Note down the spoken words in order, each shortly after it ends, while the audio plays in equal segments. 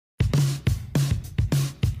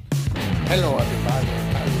Hello everybody,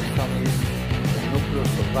 I'm from the Nuclear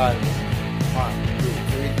Survival. 1, 2,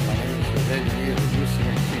 3, my name is David Reducing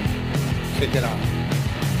Machine. Check it out.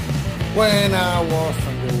 When I was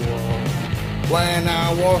on the war, when I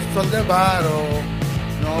was on the battle,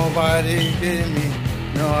 nobody gave me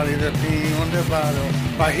no little thing on the battle.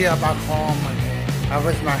 But here back home again, I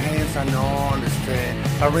raise my hands and don't understand.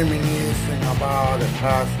 I reminiscing about the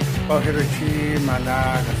past, about Hiroshima and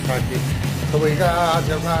Nagasaki. So we got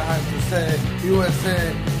the right to say,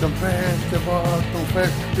 USA, don't press the button,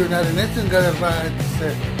 press. United Nations got the right to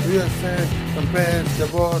say, USA, don't press the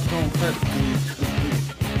button, press.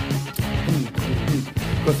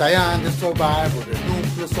 Because I am the survivor, the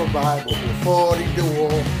nuclear survivor, before in the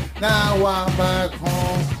war. Now I'm back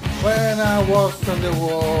home, when I was on the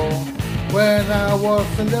war, when I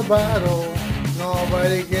was in the battle.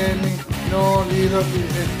 Nobody gave me no little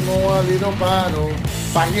business, no little battle.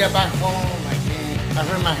 But here back home again, I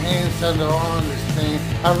raise my hands and don't understand.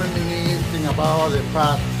 I reminiscing about the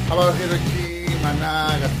past, about Hiroshima and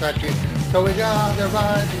Nagasaki. So we got the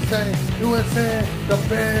right to say, USA, the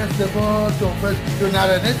best, the best, the best.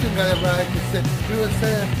 United Nations got the right to say,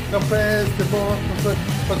 USA, the best, the best, the best.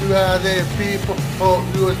 But we are the people of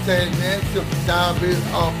USA nation, that build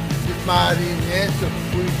up this mighty nation.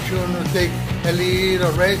 We shouldn't take a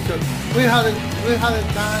little racial. We had a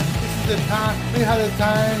time, this is the time, we had a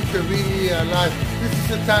time to realize. This is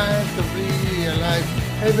the time to realize.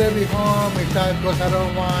 Hey baby, home me tight, cause I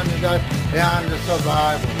don't want to die. I'm the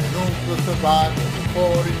survivor, the nuclear survivor,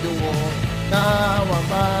 before in the war. Now I'm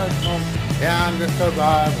back home. I'm the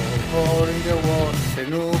survivor, before in the war. The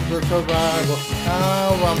nuclear survivor.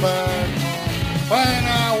 Now I'm back home. When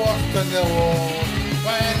I was in the war,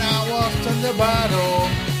 when I was in the battle,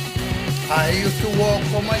 I used to walk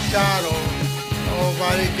on my shadow.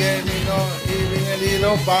 Nobody gave me no, even a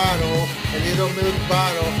little bottle, a little milk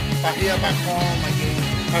bottle. But here back home again,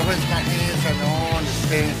 I raise my hands and don't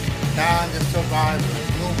understand. Now I'm the survivor,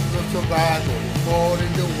 nuclear survivor, fought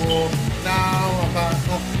in the war. Now I'm back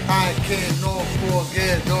home. I cannot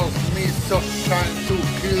forget those missiles trying to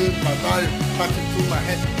kill my body, passing through my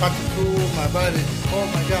head, passing through my body. Oh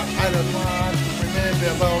my God, I don't want to remember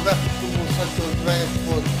about that. It was such a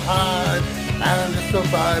dreadful time. I'm the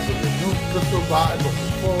survivor, the nuclear survivor,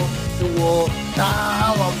 before the war.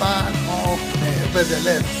 Now I'm back home.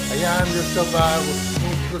 Nevertheless, I am the survivor,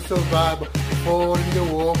 nuclear survivor, before the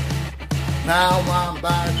war. Now I'm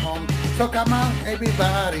back home. So come on,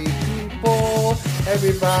 everybody, people,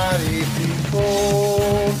 everybody,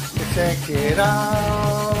 people, check it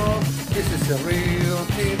out. This is a real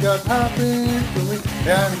thing that happened to me.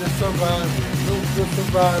 I'm the survivor, nuclear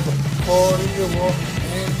survivor, before the war.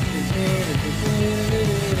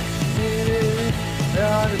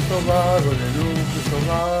 Yeah, the survivor, the nuclear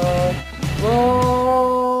survivor. Oh,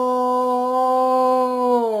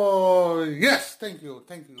 yes, thank you.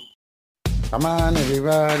 Come on,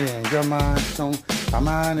 everybody, enjoy my song. Come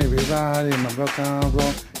on, everybody, my broken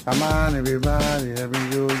roll. Come on, everybody, every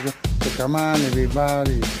usual. So come on,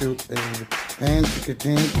 everybody, shoot and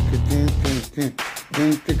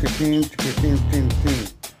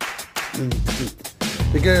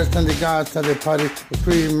the girls and the guys at the party, the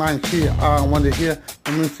free mind here. I want to hear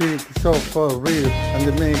the music so for real and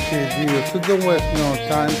the make it real. So don't waste no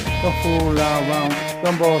time, don't fool around,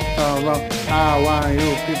 don't boast around. I want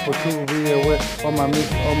you people to be aware of my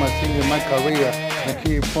music, of my singing, my career. And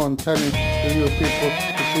keep on telling you people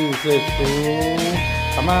to choose it true.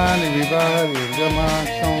 Come on everybody, enjoy my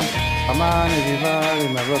song. Come on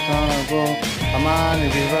everybody, my rock and roll. Come on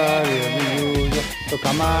everybody, every usual. So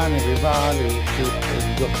come on everybody, shoot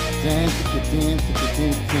and go.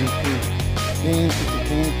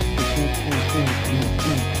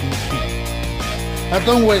 I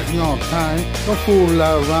don't waste no time, don't fool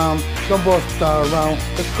around, don't bust around.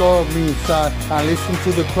 Just call me inside and listen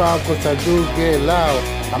to the crowd, cause I do get loud.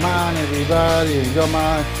 Come on everybody, enjoy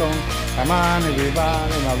my song. Come on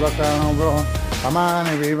everybody, my rock and roll. Come on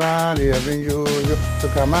everybody, every usual. So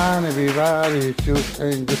come on everybody, shoot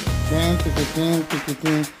and go.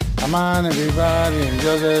 Come on everybody,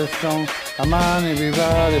 enjoy the song. Come on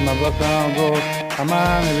everybody, my rock and roll. Come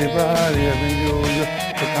on everybody, every usual.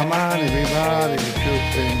 So come on everybody,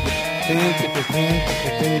 shoot and go.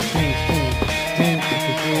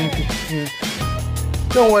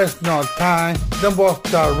 Don't waste no time, don't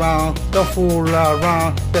bust around, don't fool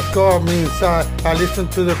around. Just call me inside, I listen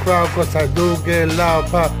to the crowd cause I do get loud.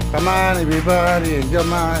 Come on everybody, enjoy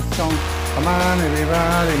my song. Come on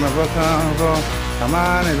everybody, my rock and roll. Come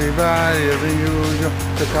on everybody, every usual.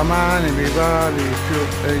 So come on everybody,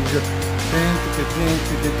 shoot and go.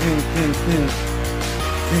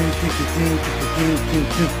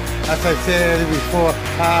 As I said before,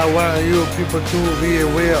 I want you people to be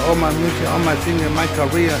aware of my music, of my singing, my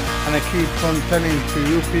career, and I keep on telling to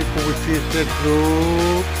you people which is the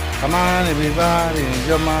truth. Come on everybody,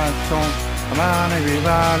 enjoy my song. Come on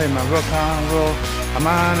everybody, my rock and roll. Come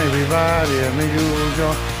on everybody, I'm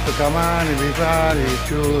usual. So come on everybody,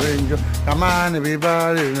 to enjoy. Come on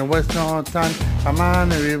everybody, no waste no time. Come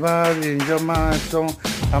on everybody, enjoy my song.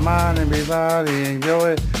 Come on everybody,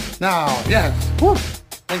 enjoy it. Now, yes, woo!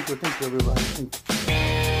 Thank you everybody, thank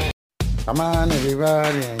you. Come on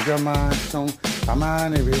everybody, enjoy my song. Come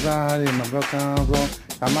on everybody, my rock and roll.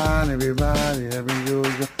 Come on everybody, every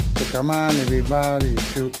usual. So come on everybody,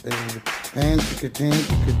 to enjoy.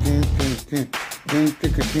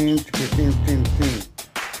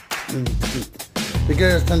 The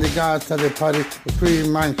girls and the guys at the party, the free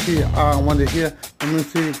mind she want to hear the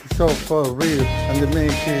music so for real and they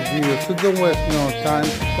make it real. So don't waste no time,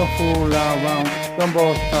 don't fool around, don't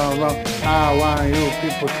boast around. I want you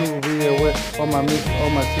people to be aware of my music,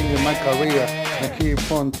 of my singing, my career, and keep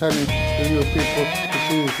on telling to you people to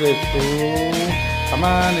choose it too. Come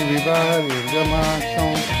on everybody, enjoy my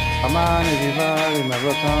song. Come on everybody, my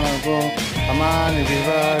rock and roll. Come on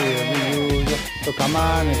everybody, every usual. So come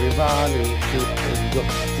on everybody, to go.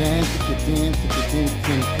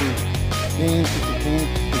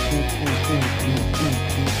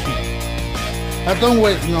 I don't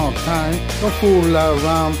waste no time, don't fool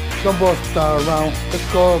around, don't bust around. Let's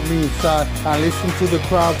go inside and listen to the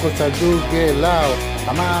crowd, cause I do get loud.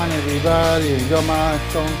 Come on everybody, enjoy my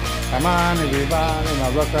song. Come on everybody, my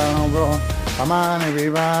rock and roll. Come on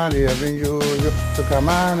everybody, I've been you. So come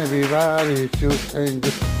on everybody, shoot and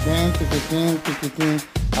just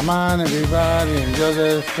come on everybody, enjoy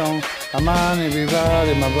the song. Come on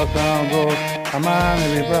everybody, my rock and roll. Come on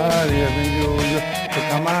everybody, I've been you. So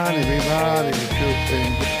come on everybody, shoot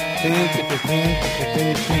and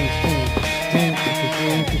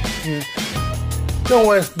don't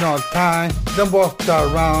waste no time, don't bust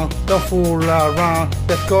around, don't fool around.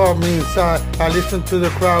 Let's go inside, I listen to the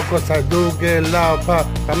crowd cause I do get loud.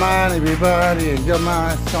 Come on everybody, enjoy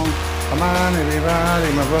my song. Come on everybody,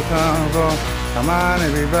 my rock and roll. Come on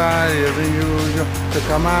everybody, every usual. So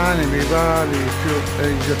come on everybody, shoot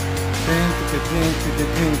enjoy.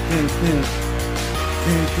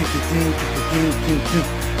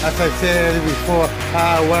 As I said before,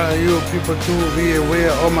 I want you people to be aware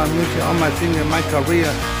of my music, of my singing, my career,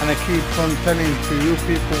 and I keep on telling to you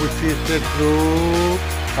people which is the truth.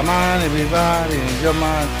 Come on everybody, enjoy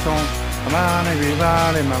my song. Come on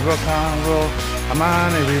everybody, my rock and roll. Come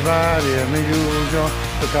on everybody, I'm usual.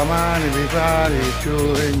 So come on everybody, to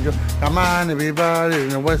enjoy. Come on everybody,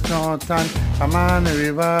 no waste no time. Come on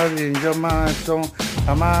everybody, enjoy my song.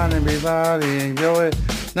 Come on everybody, enjoy it.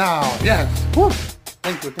 Now, yes, woo!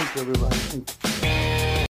 Thank you everybody, thank you.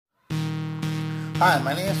 Hi,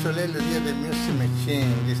 my name is Soleil Díaz de Music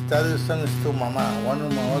Machine. This title song is To Mama, one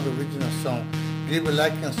of my other original songs. Give a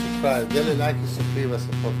like and subscribe. Dale like y suscríbase,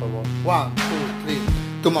 por favor. 1, 2, 3.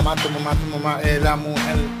 Tu mamá es la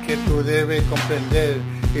mujer que tú debes comprender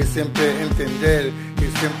y siempre entender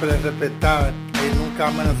y siempre respetar y nunca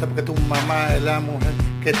amenazar, porque tu mamá es la mujer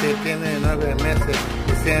que te tiene 9 meses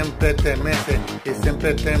y siempre te mece y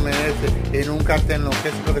siempre te merece y nunca te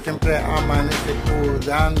enloquece, porque siempre amanece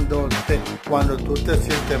cuidándote cuando tú te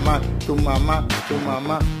sientes mal. Tu mamá,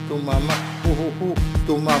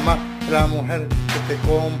 la mujer que te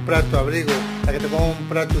compra tu abrigo, la que te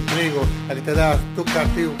compra tu trigo, la que te da tu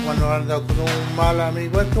castigo cuando andas con un mal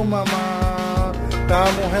amigo. Es tu mamá, la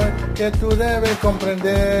mujer que tú debes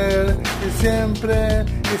comprender y siempre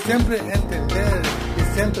entender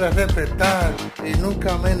y siempre respetar y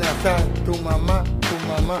nunca amenazar. Tu mamá,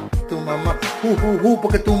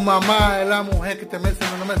 porque tu mamá es la mujer que te mece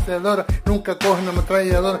una mecedora, nunca coge una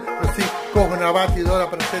ametralladora, pero sí coge una batidora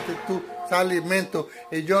para hacerte tu alimento.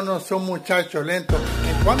 Y yo no soy muchacho lento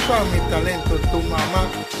en cuanto a mi talento. Tu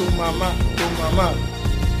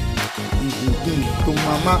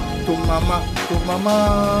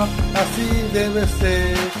mamá, así debe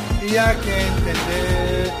ser y hay que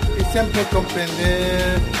entender y siempre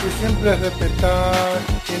comprender y siempre respetar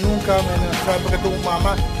y nunca amenazar, porque tu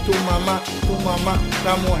mamá,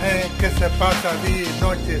 la mujer que se pasa días y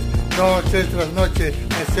noches noche tras noche,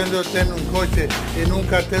 meciéndote en un coche y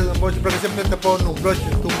nunca te doy un boche, porque siempre te pone un broche.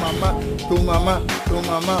 Tu mamá, tu mamá, tu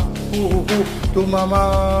mamá, tu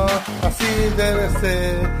mamá, así debe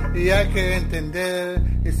ser y hay que entender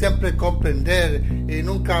y siempre comprender y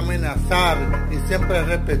nunca amenazar y siempre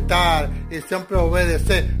respetar y siempre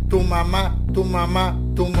obedecer. Tu mamá, tu mamá,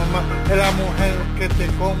 tu mamá es la mujer que te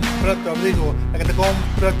compra tu abrigo, la que te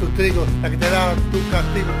compra tu trigo, la que te da tu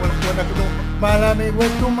castigo cuando tú andas con un mal amigo.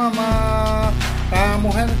 Es tu mamá, la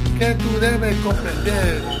mujer que tú debes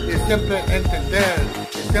comprender y siempre entender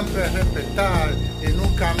y siempre respetar y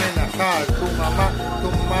nunca amenazar. Tu mamá,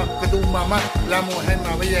 que tu mamá, la mujer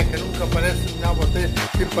más bella que nunca parece una botella,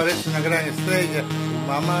 sí parece una gran estrella. Tu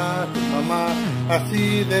mamá,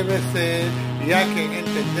 así debe ser y hay que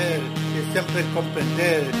entender y siempre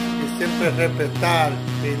comprender y siempre respetar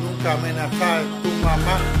y nunca amenazar. Tu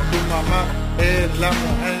mamá es la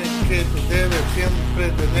mujer que tú debes siempre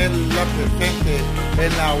tenerla presente,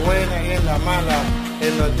 en la buena y en la mala,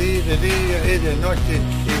 en los días de día y de noche,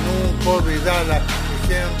 y nunca olvidarla y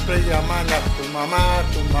siempre llamarla tu mamá,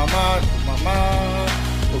 tu mamá, tu mamá,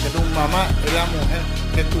 porque tu mamá es la mujer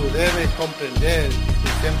que tú debes comprender y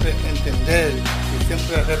siempre entender y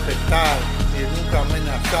siempre respetar y nunca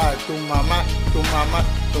amenazar. Tu mamá,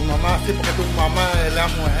 sí, porque tu mamá es la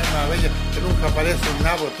mujer más bella que nunca parece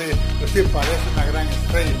una botella, pero sí parece una gran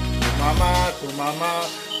estrella. Tu mamá,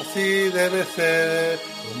 así debe ser.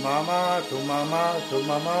 Tu mamá, tu mamá, tu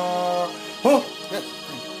mamá. Oh, yes.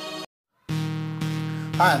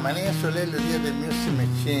 Hi, my name is Soleil Ludia de Music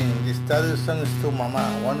Machine. This title song is Tu Mamá,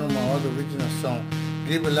 one of my other original songs.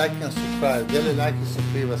 Give a like and subscribe. Dale like y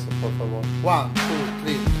suscríbase, por favor. 1, 2,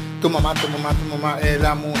 3. Tu mamá es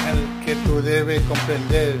la mujer que tú debes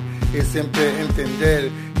comprender y siempre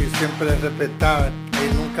entender y siempre respetar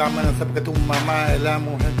y nunca amenazar, porque tu mamá es la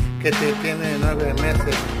mujer que te tiene 9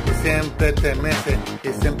 meses y siempre te mece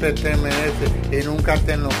y siempre te merece y nunca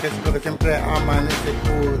te enloquece, porque siempre amanece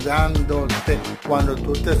cuidándote cuando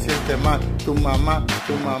tú te sientes mal. Tu mamá,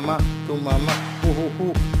 tu mamá, tu mamá,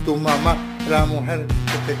 tu mamá, la mujer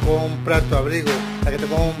que te compra tu abrigo, la que te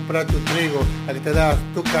compra tu trigo, la que te da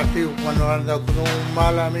tu castigo cuando andas con un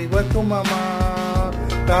mal amigo. Es tu mamá,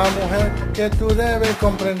 la mujer que tú debes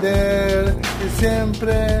comprender y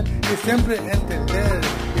siempre entender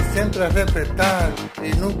y siempre respetar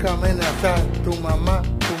y nunca amenazar. Tu mamá,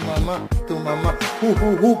 tu mamá, tu mamá,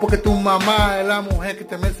 porque tu mamá es la mujer que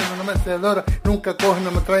te mece una mecedora, nunca coge una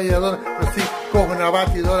ametralladora, pero sí coge una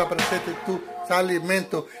batidora para hacerte tu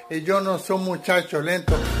alimento. Y yo no soy muchacho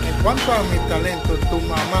lento en cuanto a mi talento. Tu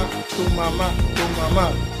mamá, tu mamá, tu mamá,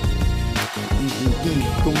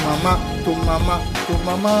 tu mamá, tu mamá, tu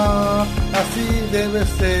mamá, así debe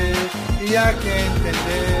ser y hay que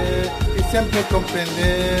entender y siempre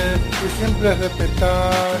comprender y siempre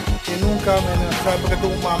respetar y nunca amenazar, porque tu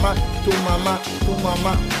mamá, tu mamá, tu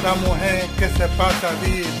mamá, la mujer que se pasa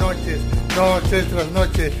días y noches, noche tras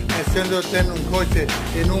noche, meciéndote en un coche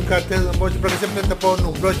y nunca te doy un boche, porque siempre te pone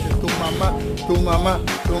un broche. Tu mamá, tu mamá,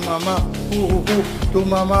 tu mamá, tu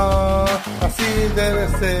mamá, así debe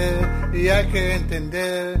ser y hay que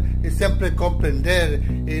entender y siempre comprender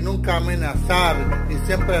y nunca amenazar y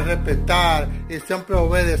siempre respetar y siempre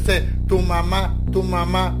obedecer. Tu mamá, tu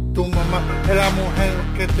mamá, tu mamá es la mujer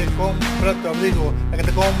que te compra tu abrigo, la que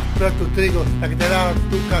te compra tu trigo, la que te da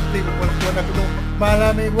tu castigo cuando tú andas con un mal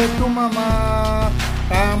amigo. Es tu mamá,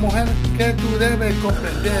 la mujer que tú debes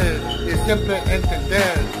comprender y siempre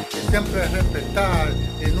entender y siempre respetar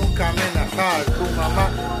y nunca amenazar. Tu mamá,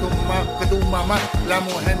 que tu mamá, la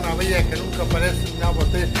mujer más bella que nunca parece una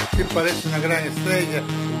botella, sí parece una gran estrella.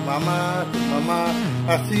 Tu mamá,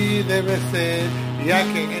 así debe ser y hay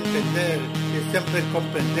que entender y siempre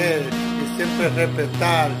comprender y siempre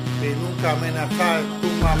respetar y nunca amenazar. Tu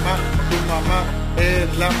mamá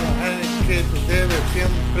es la mujer que tú debes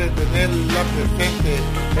siempre tenerla presente,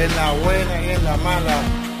 en la buena y en la mala,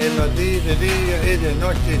 en los días de día y de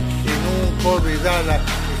noche, y nunca olvidarla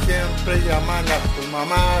y siempre llamarla tu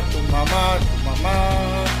mamá, tu mamá, tu mamá,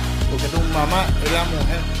 porque tu mamá es la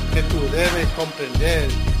mujer que tú debes comprender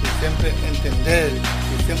y siempre entender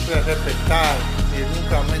y siempre respetar y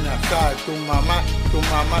nunca amenazar. Tu mamá, tu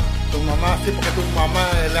mamá, tu mamá, sí, porque tu mamá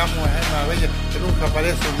es la mujer más bella que nunca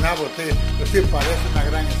parece una botella, pero sí parece una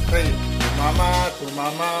gran estrella. Tu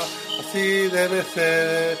mamá, así debe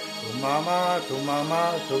ser. Tu mamá, tu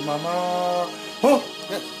mamá, tu mamá. Oh,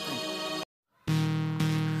 yes.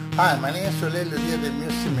 Hi, my name is Soleil Ludia de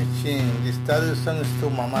Music Machine. This title song is Tu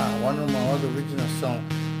Mamá, one of my other original songs.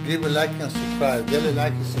 Give a like and subscribe. Dale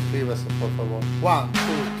like y suscríbase, por favor. 1,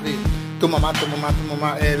 2, 3. Tu mamá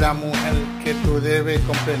es la mujer que tú debes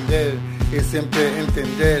comprender y siempre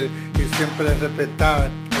entender y siempre respetar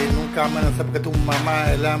y nunca amenazar, porque tu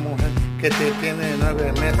mamá es la mujer que te tiene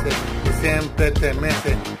 9 meses y siempre te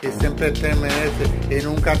mece y siempre te merece y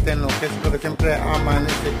nunca te enloquece, porque siempre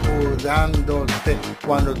amanece cuidándote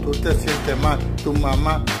cuando tú te sientes mal. Tu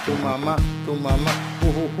mamá, tu mamá, tu mamá,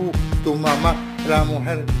 tu mamá, la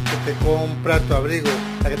mujer que te compra tu abrigo,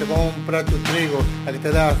 la que te compra tu trigo, la que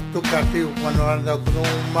te da tu castigo cuando andas con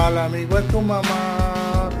un mal amigo, es tu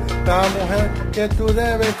mamá. La mujer que tú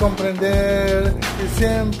debes comprender y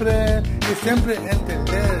siempre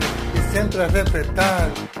entender y siempre respetar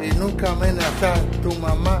y nunca amenazar. Tu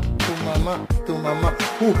mamá, tu mamá, tu mamá,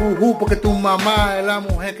 porque tu mamá es la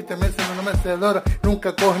mujer que te mece una mecedora,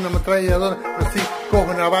 nunca coge una ametralladora, pero sí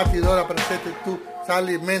coge una batidora para hacerte tu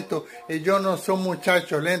alimento. Y yo no soy un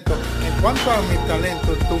muchacho lento. En cuanto a mi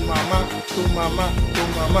talento, tu mamá, tu mamá,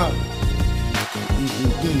 tu mamá.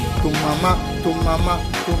 Tu mamá, tu mamá,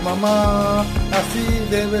 tu mamá, así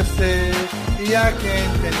debe ser y hay que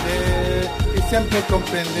entender y siempre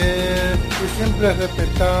comprender y siempre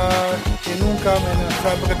respetar y nunca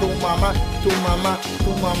amenazar, porque tu mamá, tu mamá,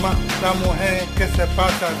 tu mamá, la mujer que se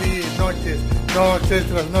pasa días y noches, noche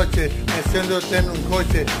tras noche, meciéndote en un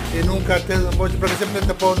coche y nunca te da un boche, porque siempre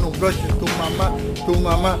te pone un broche. Tu mamá, tu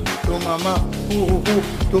mamá, tu mamá,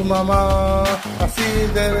 tu mamá, así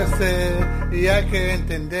debe ser y hay que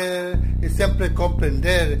entender y siempre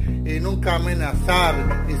comprender y nunca amenazar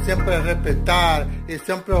y siempre respetar y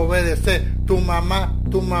siempre obedecer. Tu mamá,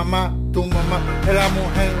 tu mamá, tu mamá es la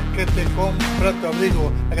mujer que te compra tu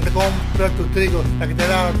abrigo, la que te compra tu trigo, la que te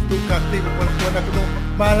da tu castigo cuando tú andas con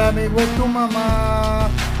un mal amigo, es tu mamá.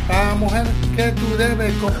 La mujer que tú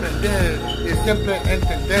debes comprender y siempre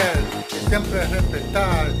entender y siempre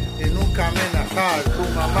respetar y nunca amenazar. Tu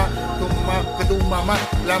mamá, que tu mamá,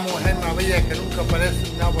 la mujer más bella que nunca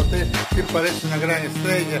parece una botella, sí parece una gran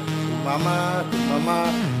estrella. Tu mamá,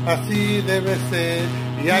 así debe ser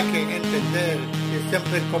y hay que entender y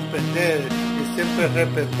siempre comprender y siempre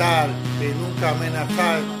respetar y nunca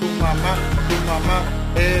amenazar. Tu mamá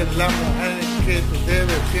es la mujer que tú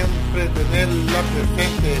debes siempre tenerla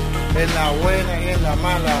presente, en la buena y en la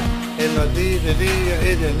mala, en los días de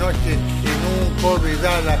día y de noche, y nunca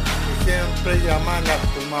olvidarla y siempre llamarla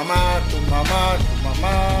tu mamá, tu mamá, tu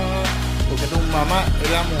mamá, porque tu mamá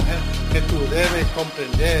es la mujer que tú debes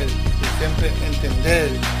comprender y siempre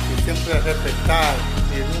entender y siempre respetar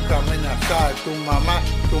y nunca amenazar. Tu mamá,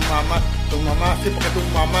 tu mamá, tu mamá, sí, porque tu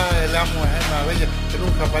mamá es la mujer más bella que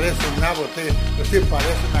nunca parece una botella, pero sí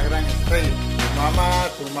parece una gran estrella.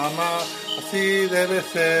 Tu mamá, así debe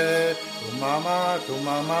ser. Tu mamá, tu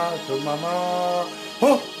mamá, tu mamá.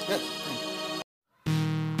 Oh, yes.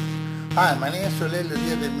 Hi, my name is Soleil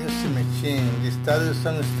Dia de Music Machine. This title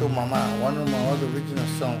song is Tu Mamá, one of my other original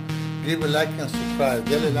songs. Give a like and subscribe.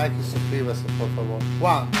 Dale like y suscríbase, por favor.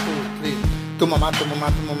 1, 2, 3. Tu mamá, tu mamá,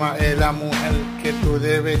 tu mamá es la mujer que tú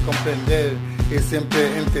debes comprender y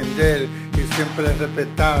siempre entender y siempre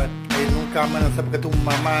respetar y nunca amenazar, porque tu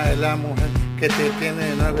mamá es la mujer que te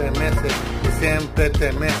tiene 9 meses y siempre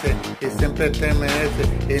te mece y siempre te merece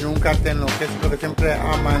y nunca te enloquece, porque siempre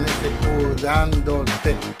amanece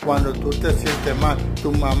cuidándote cuando tú te sientes mal.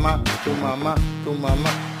 Tu mamá, tu mamá, tu mamá,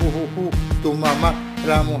 tu mamá,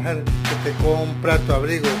 la mujer que te compra tu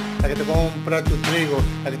abrigo, la que te compra tu trigo,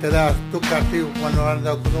 la que te da tu castigo cuando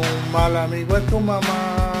andas con un mal amigo, es tu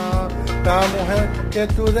mamá. La mujer que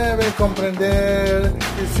tú debes comprender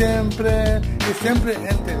y siempre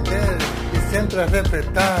entender y siempre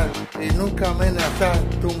respetar y nunca amenazar.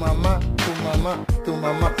 Tu mamá, tu mamá, tu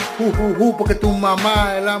mamá, porque tu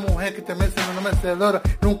mamá es la mujer que te mece una mecedora,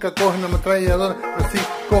 nunca coge una ametralladora, pero sí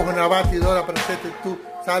coge una batidora para hacerte tu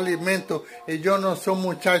alimento. Y yo no soy un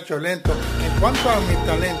muchacho lento. En cuanto a mi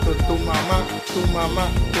talento, tu mamá, tu mamá,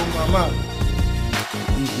 tu mamá.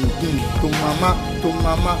 Tu mamá, tu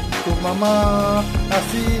mamá, tu mamá,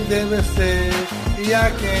 así debe ser y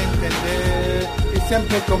hay que entender y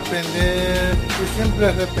siempre comprender y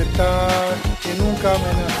siempre respetar y nunca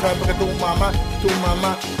amenazar, porque tu mamá, tu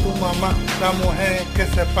mamá, tu mamá, la mujer que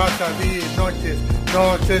se pasa días y noches,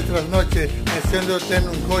 noche tras noche, meciéndote en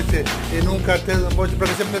un coche y nunca te da un boche,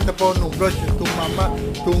 porque siempre te pone un broche. Tu mamá,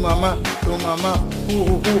 tu mamá, tu mamá,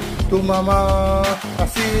 tu mamá,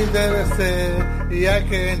 así debe ser y hay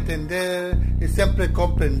que entender y siempre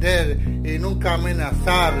comprender y nunca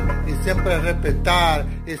amenazar y siempre respetar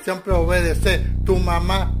y siempre obedecer. Tu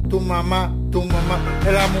mamá, tu mamá, tu mamá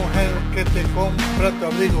es la mujer que te compra tu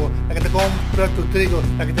abrigo, la que te compra tu trigo,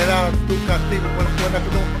 la que te da tu castigo cuando tú andas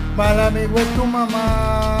con un mal amigo, es tu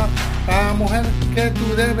mamá. La mujer que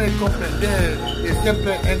tú debes comprender y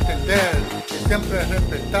siempre entender y siempre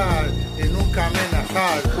respetar y nunca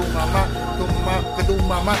amenazar. Tu mamá, que tu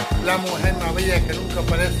mamá, la mujer más bella que nunca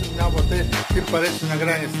parece una botella, sí parece una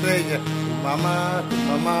gran estrella. Tu mamá,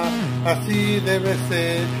 así debe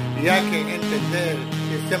ser, y hay que entender,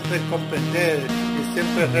 y siempre comprender, y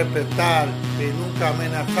siempre respetar, y nunca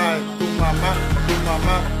amenazar. Tu mamá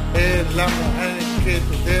es la mujer que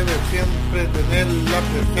tú debes siempre tenerla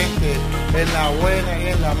presente, en la buena y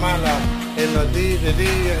en la mala, en los días de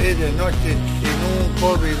día y de noche, y nunca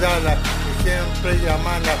olvidarla, y siempre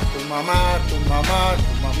llamarla tu mamá,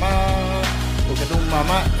 porque tu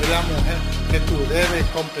mamá es la mujer que tú debes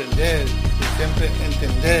comprender, y siempre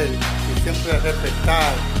entender, y siempre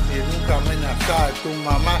respetar, y nunca amenazar. Tu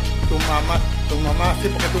mamá, sí,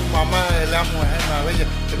 porque tu mamá es la mujer más bella,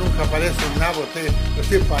 que nunca parece una botella, pero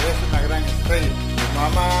sí parece una gran estrella.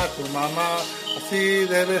 Tu mamá, así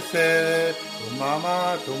debe ser. Tu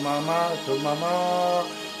mamá.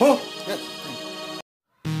 Oh, yes.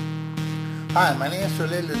 Hi, my name is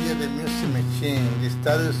Soleil Ludia de Music Machine. This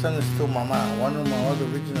title song is Tu Mamá, one of my other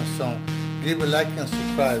original songs. Give a like and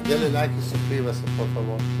subscribe. Dale like y suscríbase, por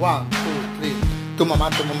favor. 1, 2, 3. Tu mamá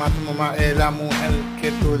es la mujer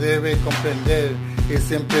que tú debes comprender y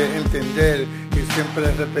siempre entender y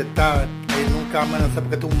siempre respetar y nunca amenazar,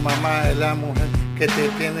 porque tu mamá es la mujer que te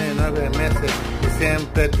tiene 9 meses y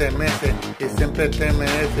siempre te mece y siempre te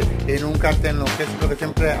merece y nunca te enloquece, porque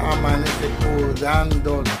siempre amanece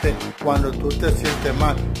cuidándote cuando tú te sientes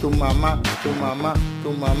mal. Tu mamá,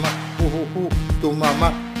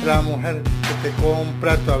 la mujer que te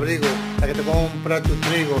compra tu abrigo, la que te compra tu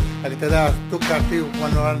trigo, la que te da tu castigo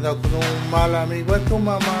cuando andas con un mal amigo. Es tu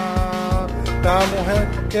mamá, la mujer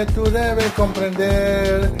que tú debes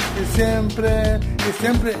comprender y siempre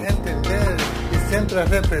entender y siempre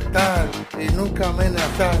respetar y nunca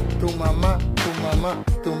amenazar. Tu mamá,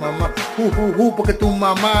 porque tu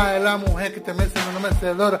mamá es la mujer que te mece una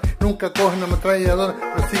mecedora, nunca coge una ametralladora,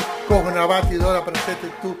 pero sí coge una batidora para hacerte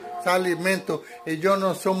tu alimento. Y yo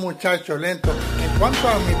no soy un muchacho lento en cuanto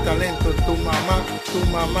a mi talento. Tu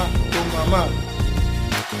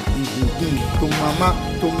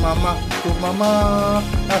mamá,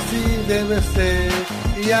 así debe ser,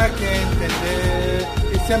 y hay que entender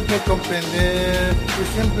y siempre comprender y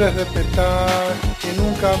siempre respetar y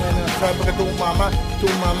nunca amenazar, porque tu mamá,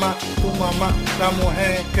 la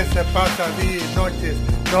mujer que se pasa días y noches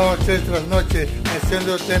tras noche,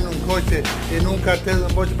 meciéndote en un coche y nunca te da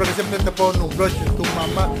un boche, porque siempre te pone un broche.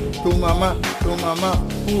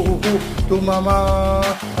 Tu mamá,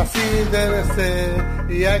 así debe ser,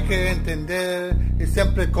 y hay que entender y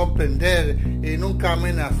siempre comprender y nunca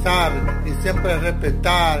amenazar y siempre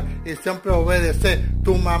respetar y siempre obedecer.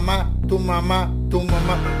 Tu mamá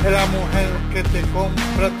es la mujer que te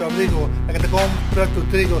compra tu abrigo, la que te compra tu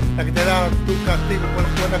trigo, la que te da tu castigo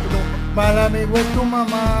cuando tu mal amigo. Es tu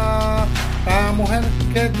mamá, la mujer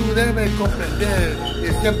que tú debes comprender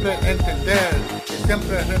y siempre entender y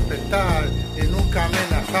siempre respetar y nunca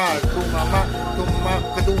amenazar. Tu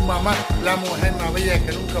mamá, la mujer más bella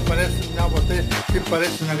que nunca parece una botella, sí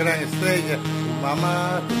parece una gran estrella. Tu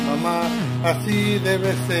mamá, así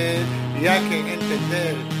debe ser, y hay que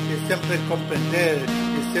entender y siempre comprender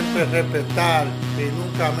y siempre respetar y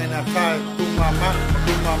nunca amenazar. Tu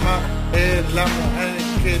mamá es la mujer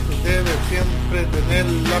que tú debes siempre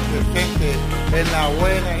tenerla presente, en la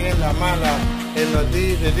buena y en la mala, en los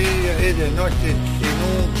días de día y de noche, y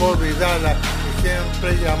nunca olvidarla y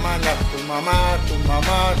siempre llamarla tu mamá,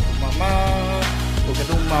 porque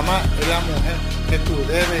tu mamá es la mujer que tú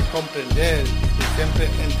debes comprender y siempre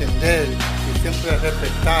entender y siempre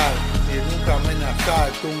respetar y nunca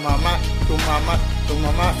amenazar. Tu mamá,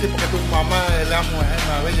 sí, porque tu mamá es la mujer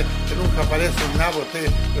más bella que nunca parece una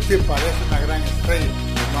botella, pero sí parece una gran estrella.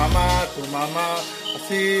 Tu mamá,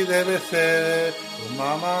 así debe ser.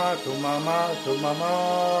 Tu mamá.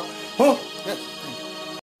 Oh, yes.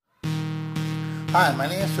 Hi, my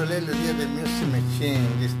name is Soleil Ludia de Music Machine.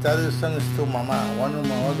 This title song is Tu Mamá, one of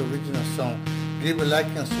my other original songs. Give a like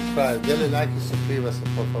and subscribe. Dale like y suscríbase,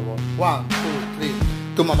 por favor. 1, 2, 3.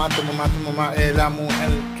 Tu mamá es la mujer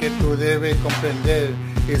que tú debes comprender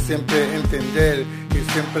y siempre entender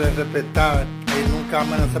y siempre respetar y nunca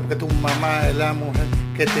amenazar, porque tu mamá es la mujer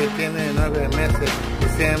que te tiene 9 meses y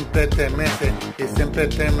siempre te mece y siempre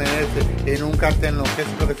te merece y nunca te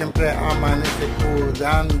enloquece, porque siempre amanece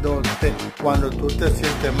cuidándote cuando tú te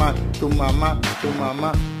sientes mal. Tu mamá,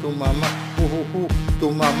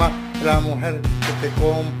 la mujer que te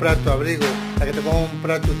compra tu abrigo, la que te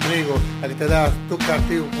compra tu trigo, la que te da tu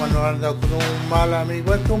castigo cuando andas con un mal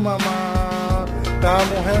amigo. Es tu mamá, la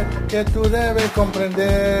mujer que tú debes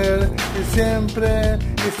comprender y siempre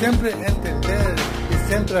entender y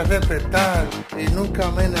siempre respetar y nunca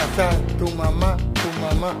amenazar. Tu mamá,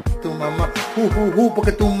 tu mamá,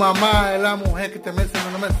 porque tu mamá es la mujer que te mece en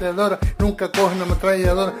una mecedora, nunca coge una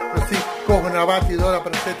ametralladora, pero sí coge una batidora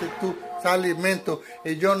para hacerte tu alimento,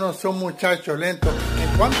 y yo no soy un muchacho lento. En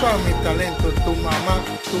cuanto a mi talento, tu mamá,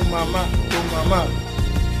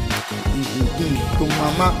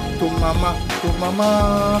 tu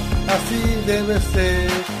mamá, así debe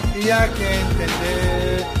ser, y hay que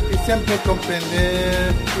entender, y siempre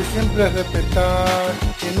comprender, y siempre respetar,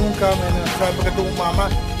 y nunca amenazar, porque tu mamá,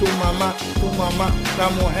 la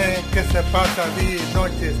mujer que se pasa días y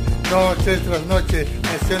noches tras noche,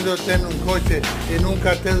 meciéndote en un coche, y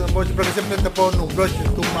nunca te da un boche, porque siempre te pone un broche.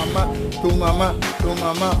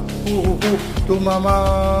 Tu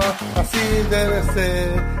mamá, así debe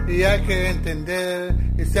ser, y hay que entender,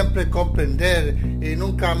 y siempre comprender, y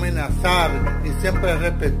nunca amenazar, y siempre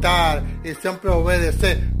respetar, y siempre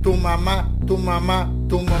obedecer. Tu mamá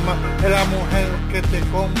es la mujer que te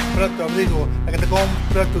compra tu abrigo, la que te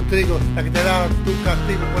compra tu trigo, la que te da tu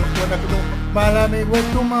castigo cuando fuera con un mal amigo.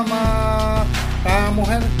 Es tu mamá, la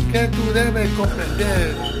mujer que tú debes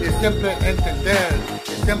comprender, y siempre entender,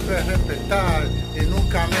 y siempre respetar, y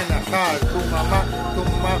nunca amenazar.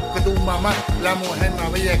 Tu mamá, la mujer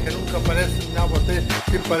más bella que nunca parece una botella,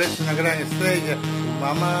 sí parece una gran estrella. Tu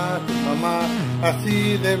mamá,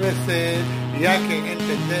 así debe ser, y hay que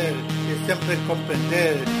entender, y siempre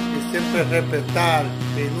comprender, y siempre respetar,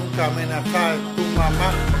 y nunca amenazar. Tu mamá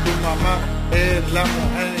es la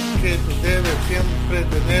mujer que tú debes siempre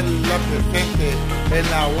tenerla presente, en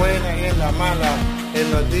la buena y en la mala,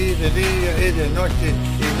 en los días de día y de noche,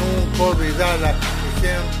 y nunca olvidarla, y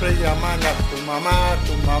siempre llamarla tu mamá,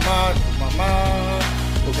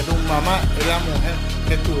 porque tu mamá es la mujer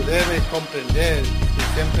que tú debes comprender, y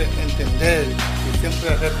siempre entender, y siempre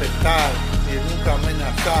respetar, y nunca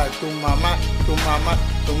amenazar. Tu mamá,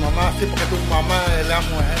 sí, porque tu mamá es la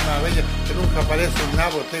mujer más bella que nunca parece una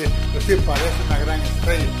botella, pero sí parece una gran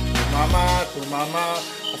estrella. Tu mamá,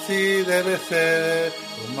 así debe ser.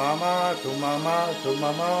 Tu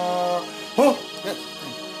mamá. Oh, yes.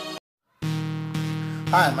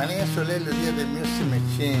 Hi, my name is Soleil Ludia de Music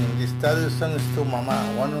Machine. This title song is Tu Mamá,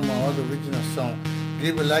 one of my other original songs.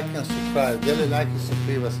 Give a like and subscribe. Dale like y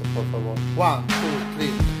suscríbase, por favor. 1, 2, 3.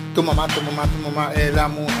 Tu mamá es la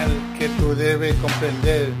mujer que tú debes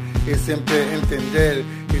comprender, y siempre entender,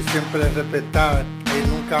 y siempre respetar, y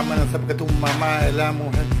nunca amenazar, porque tu mamá es la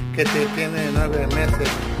mujer que te tiene 9 meses,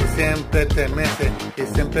 y siempre te mece, y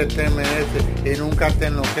siempre te merece, y nunca te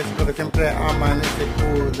enloquece, porque siempre amanece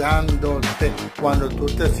cuidándote cuando tú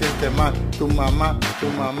te sientes mal. Tu mamá,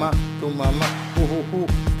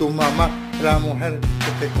 la mujer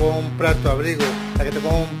que te compra tu abrigo, la que te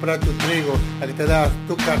compra tu trigo, la que te da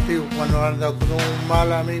tu castigo cuando andas con un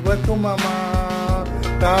mal amigo. Es tu mamá,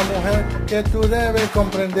 la mujer que tú debes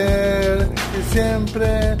comprender, y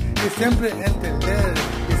siempre entender,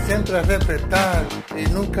 y siempre respetar, y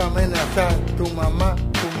nunca amenazar. Tu mamá,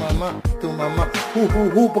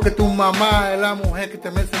 porque tu mamá es la mujer que te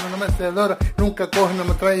mece en una mecedora, nunca coge una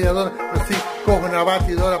ametralladora, pero sí coge una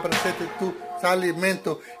batidora para hacerte tu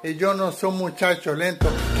alimento, y yo no soy un muchacho lento.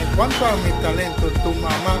 En cuanto a mi talento, tu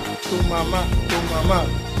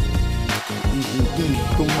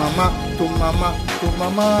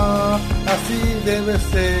mamá, así debe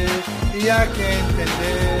ser, y hay que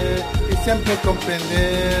entender, y siempre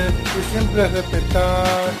comprender, y siempre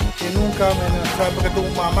respetar, y nunca amenazar, porque tu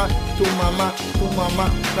mamá,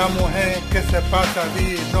 la mujer que se pasa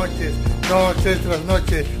días y noches tras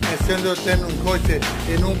noche, meciéndote en un coche,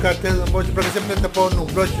 y nunca te da un boche, porque siempre te pone un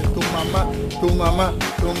broche.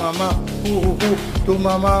 Tu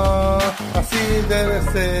mamá, así debe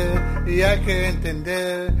ser, y hay que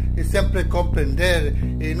entender, y siempre comprender,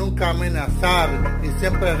 y nunca amenazar, y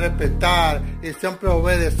siempre respetar, y siempre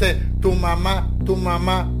obedecer. Tu mamá es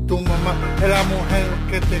la mujer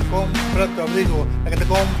que te compra tu abrigo, la que te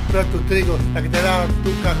compra tu trigo, la que te da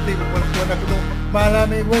tu castigo cuando fuera con un mal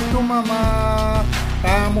amigo. Es tu mamá,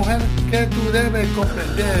 la mujer que tú debes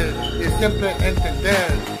comprender, y siempre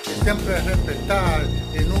entender, y siempre respetar,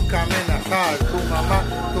 y nunca amenazar.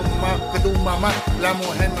 Tu mamá, la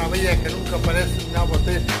mujer más bella que nunca parece una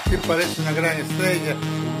botella, sí parece una gran estrella.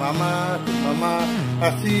 Tu mamá,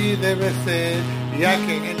 así debe ser, y hay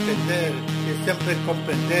que entender, y siempre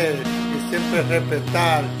comprender, y siempre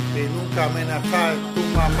respetar, y nunca amenazar. Tu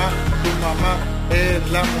mamá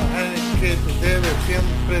es la mujer que tú debes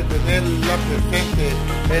siempre tenerla presente,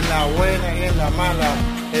 en la buena y en la mala,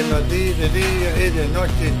 en los días de día y de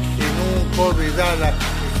noche, y nunca olvidarla,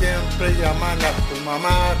 y siempre llamarla tu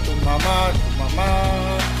mamá,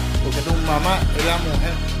 porque tu mamá es la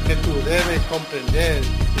mujer que tú debes comprender,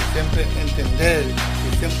 y siempre entender, y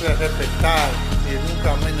siempre respetar, y y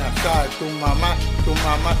nunca amenazar. Tu mamá,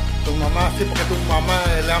 sí, porque tu mamá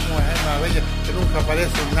es la mujer más bella, que nunca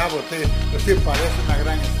parece una botella, pero sí parece una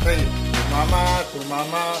gran estrella. Tu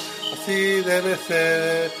mamá, así debe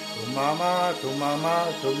ser. Tu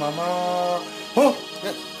mamá. Oh,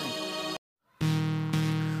 yes.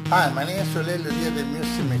 Hi, my name is Soleil Ludia, the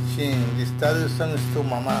Music Machine. The title song is Tu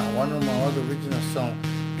Mamá, one of my other original songs.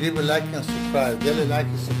 Give a like and subscribe. Dale like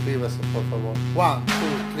y suscríbase, por favor. 1, 2,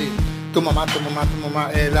 3. Tu mamá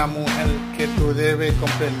es la mujer que tú debes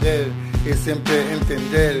comprender y siempre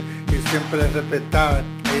entender y siempre respetar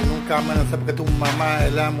y nunca amenazar, porque tu mamá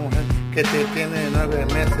es la mujer que te tiene 9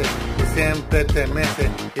 meses y siempre te mece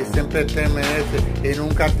y siempre te merece y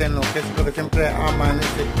nunca te enloquece, porque siempre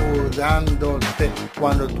amanece cuidándote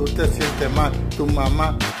cuando tú te sientes mal. Tu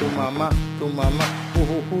mamá,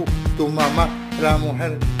 la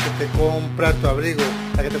mujer que te compra tu abrigo,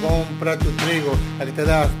 la que te compra tu trigo, la que te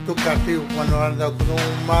da tu castigo cuando andas con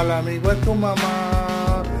un mal amigo. Es tu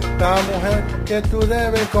mamá, la mujer que tú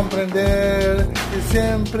debes comprender y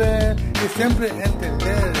siempre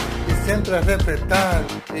entender y siempre respetar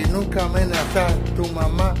y nunca amenazar. Tu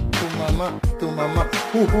mamá,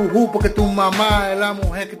 porque tu mamá es la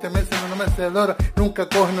mujer que te mece una mecedora, nunca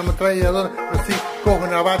coge una ametralladora, pero sí coge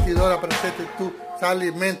una batidora para hacerte tu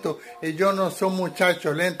alimento. Y yo no soy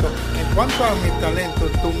muchacho lento. En cuanto a mi talento,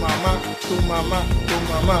 tu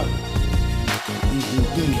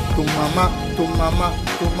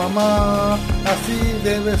mamá, así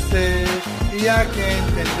debe ser y hay que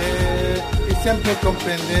entender y siempre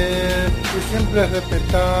comprender y siempre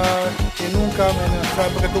respetar y nunca amenazar,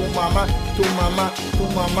 porque tu mamá,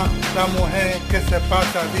 la mujer que se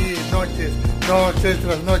pasa días y noche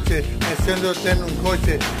tras noche, meciéndote en un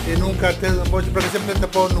coche y nunca te da un boche, porque siempre te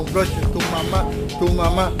pone un broche.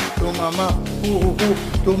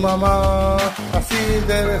 Tu mamá, así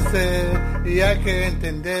debe ser y hay que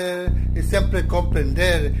entender y siempre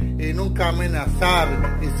comprender y nunca amenazar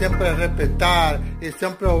y siempre respetar y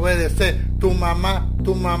siempre obedecer. Tu mamá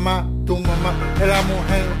es la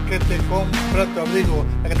mujer que te compra tu abrigo,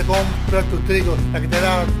 la que te compra tu trigo, la que te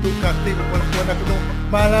da tu castigo cuando suena con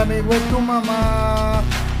un mal amigo. Es tu mamá,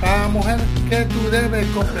 la mujer que tú debes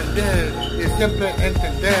comprender y siempre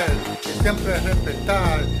entender y siempre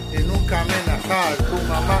respetar y nunca amenazar. Tu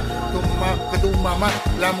mamá,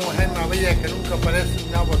 la mujer más bella que nunca parece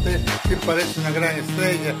una botella, sí parece una gran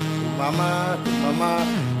estrella. Tu mamá,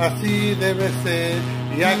 así debe ser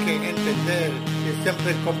y hay que entender y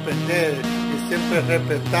siempre comprender y siempre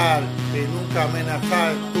respetar y nunca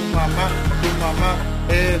amenazar. Tu mamá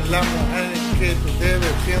es la mujer que tú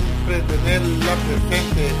debes siempre tenerla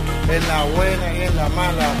presente, en la buena y en la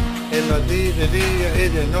mala, en los días de día y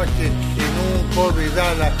de noche, y nunca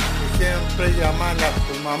olvidarla y siempre llamarla.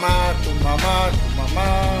 Tu mamá,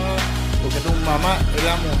 porque tu mamá es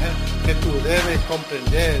la mujer que tú debes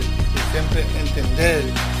comprender y siempre entender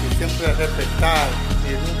y siempre respetar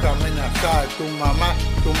y nunca amenazar. Tu mamá,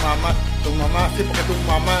 sí, porque tu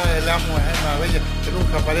mamá es la mujer más bella que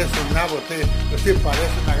nunca parece una botella, pero sí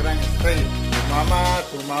parece una gran estrella.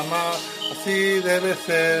 Tu mamá, así debe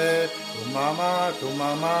ser. Tu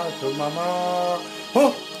mamá.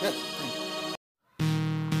 Oh, yes.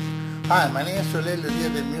 Hi, my name is Soleil Ludia,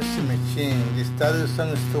 the Music Machine. The title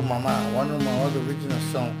song is Tu Mamá, one of my other original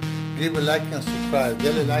songs. Give a like and subscribe.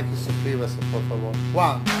 Dale like y suscríbase, por favor.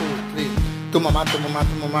 1, 2, 3. Tu mamá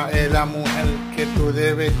es la mujer que tú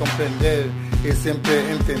debes comprender y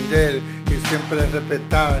siempre entender y siempre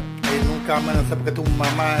respetar y nunca amenazar, porque tu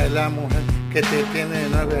mamá es la mujer que te tiene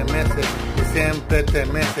 9 meses y siempre te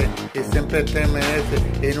mece y siempre te merece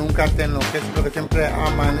y nunca te enloquece, porque siempre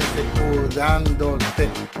amanece cuidándote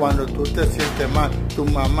cuando tú te sientes mal. Tu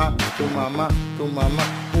mamá,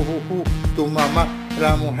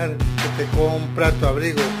 la mujer que te compra tu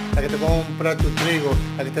abrigo, la que te compra tu trigo,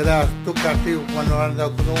 la que te da tu castigo cuando andas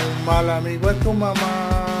con un mal amigo. Es tu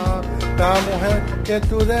mamá, la mujer que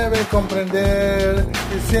tú debes comprender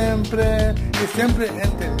y siempre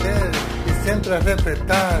entender y siempre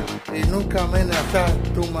respetar y nunca amenazar.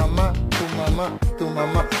 Tu mamá,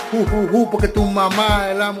 porque tu mamá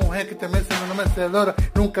es la mujer que te mece una mecedora,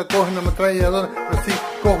 nunca coge una ametralladora, pero sí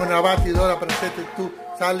coge una batidora para hacerte tu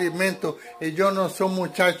alimento. Y yo no soy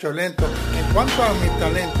muchacho lento. En cuanto a mi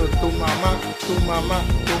talento, tu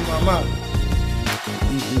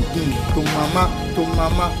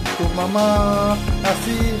mamá,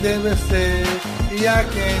 así debe ser y hay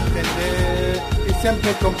que entender y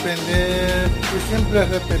siempre comprender y siempre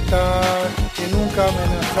respetar y nunca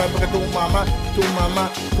amenazar, porque tu mamá,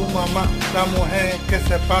 la mujer que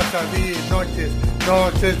se pasa días y noches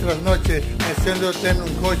noche tras noche, meciéndote en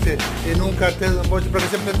un coche y nunca te doy un boche, porque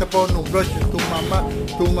siempre te pone un broche. Tu mamá,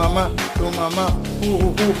 tu mamá, tu mamá,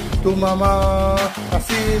 tu mamá,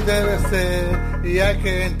 así debe ser y hay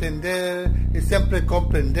que entender y siempre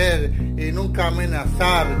comprender y nunca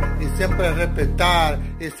amenazar y siempre respetar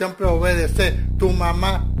y siempre obedecer. Tu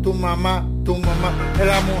mamá, tu mamá, tu mamá es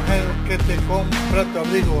la mujer que te compra tu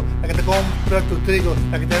abrigo, la que te compra tu trigo,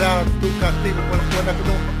 la que te da tu castigo. Cuando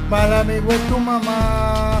tu mal amigo es tu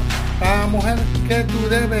mamá, la mujer que tú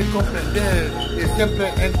debes comprender y siempre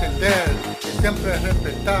entender y siempre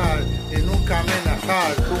respetar y nunca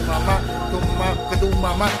amenazar. Tu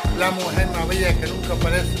mamá, la mujer más bella que nunca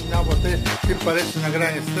parece una botella, sí parece una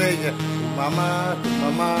gran estrella. Tu mamá,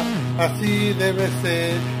 así debe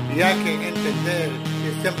ser y hay que entender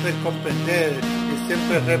y siempre comprender y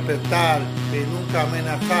siempre respetar y nunca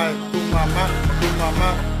amenazar. Tu mamá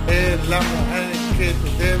es la mujer que tú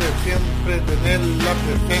debes siempre tenerla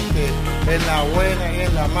presente, en la buena y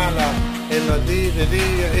en la mala, en los días de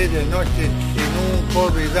día y de noche, y nunca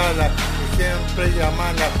olvidarla y siempre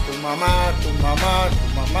llamarla tu mamá, tu mamá, tu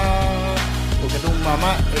mamá, porque tu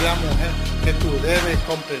mamá es la mujer que tú debes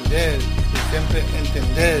comprender y siempre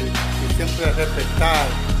entender y siempre respetar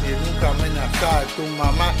y nunca amenazar. Tu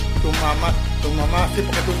mamá, sí,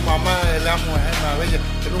 porque tu mamá es la mujer más bella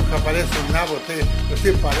que nunca parece una botella, pero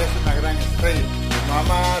sí parece una gran estrella.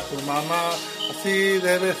 Tu mamá, así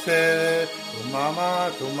debe ser. Tu mamá,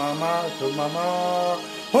 tu mamá, tu mamá.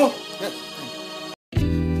 Oh, yes.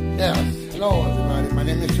 Yes, hello everybody. My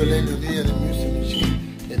name is Solenio Diaz, the music machine.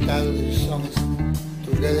 The title of the song is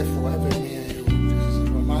Together Forever, Me and You. This is a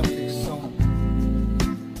romantic song.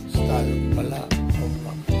 Style ballad of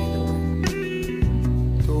rock.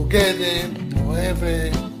 Together forever,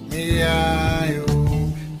 me and you.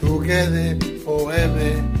 Together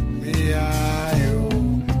forever, me and you.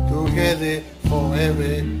 Together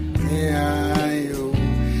forever, me and you.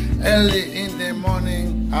 Early in the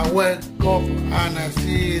morning, I wake up and I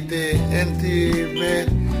see the empty bed,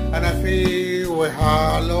 and I feel a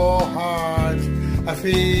hollow heart. I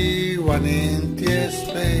feel one empty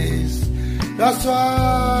space. That's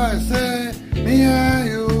why I say me and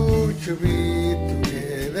you should be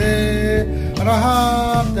together. And I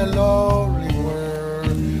have the lovely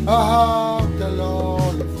word, I have the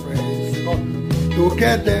lovely phrase.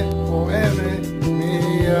 Together forever,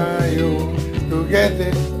 me and you.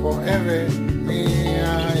 Together forever, me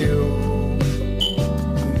and you.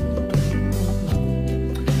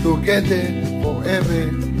 Together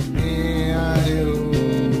forever, me and you.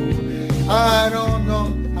 I don't know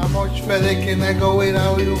how much further can I go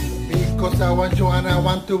without you, because I want you and I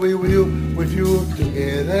want to be with you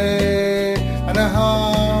together. And I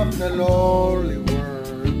have the lovely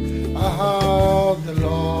word, I have the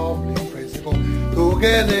lovely phrase.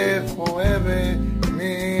 Together forever,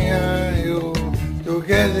 me and you.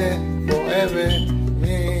 Together forever,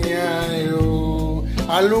 me and you.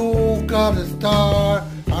 I look at the star,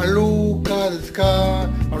 I look at the sky,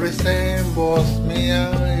 I resembles me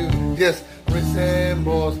and you. Yes,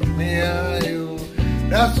 resembles me and you.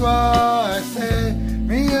 That's why I say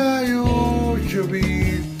me and you should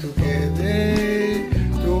be together.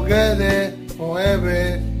 Together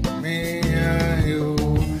forever, me and you.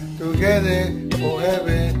 Together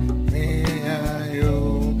forever, me and you.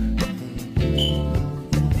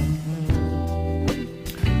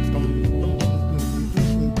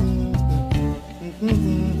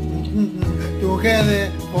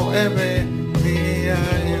 Together forever, me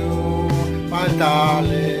and you. My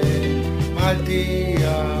darling, my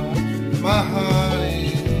dear, my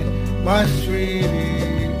honey, my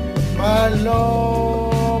sweetie, my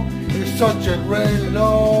love. It's such a great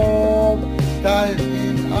love that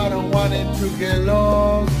I don't want it to get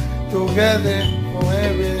lost. Together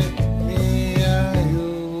forever, me and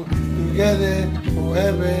you. Together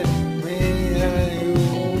forever, me and you.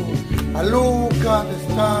 I look at the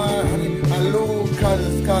sky, honey, I look at the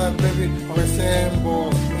sky, baby, I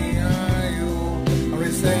resemble me and you, I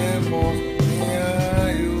resemble me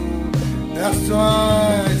and you. That's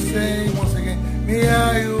why I say once again, me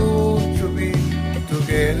and you should be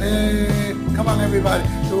together. Come on everybody,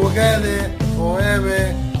 together forever,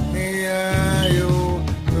 me and you.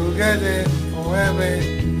 Together forever,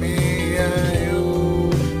 me and you.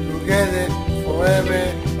 Together forever,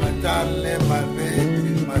 my darling, my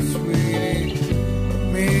baby, my sweetie,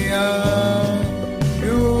 me and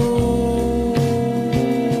you.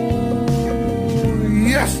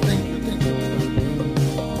 Yes, thank you.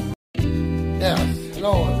 Yes,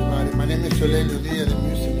 hello everybody. My name is Solenio Diaz, the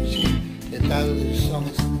music machine. The title of the song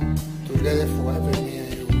is Together Forever, Me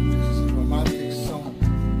and You. This is a romantic song.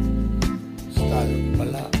 Style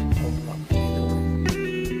ballad of rock.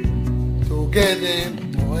 together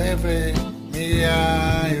forever, me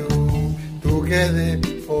and you, together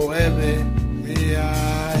forever, me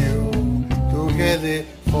and you, together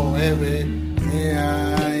forever, me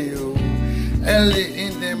and you. Early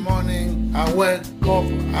in the morning, I wake up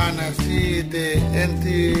and I see the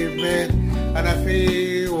empty bed, and I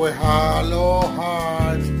feel a hollow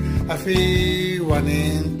heart. I feel an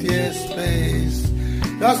empty space.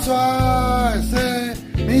 That's why I say,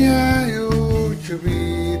 me and you should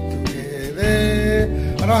be together.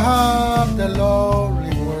 And I have the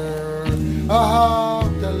lovely word, I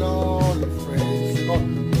have the lovely phrase.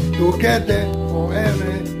 Together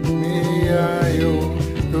forever, me and you.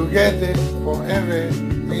 Together forever,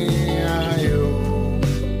 me and you.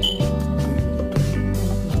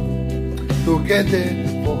 Together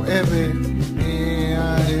forever, me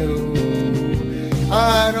and you.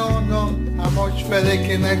 I don't know how much further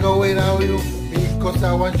can I go without you, because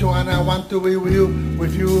I want you and I want to be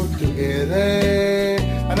with you together.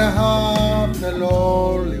 And I have the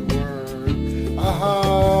lovely word, I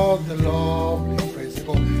have the lovely phrase.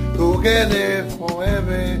 Together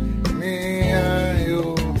forever, me and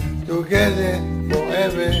you. Together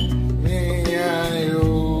forever, me and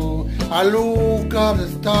you. I look at the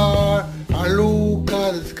star, I look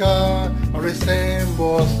at the sky, I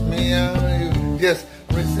resembles me and you. Yes,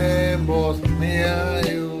 resembles me and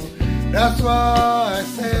you. That's why I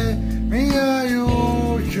say, me and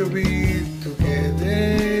you should be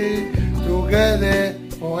together, together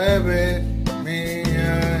forever, me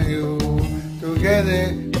and you,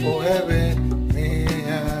 together forever, me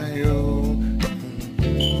and you.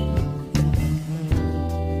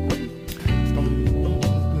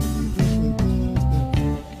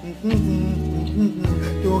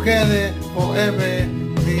 Together forever,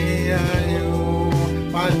 me and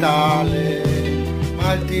you, my darling,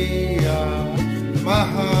 my dear, my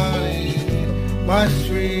honey, my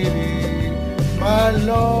sweetie, my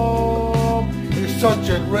love. It's such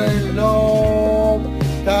a great love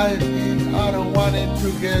that I don't want it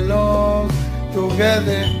to get lost.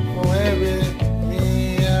 Together forever,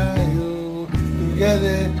 me and you,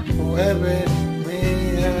 together forever, me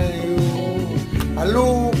and you. I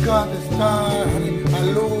look at the sky, honey, I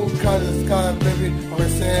look at the sky, baby, I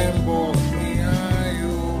resembles me and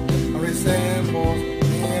you, I resembles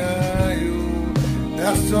me and you.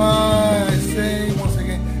 That's why I say once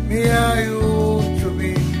again, me and you should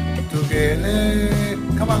be together.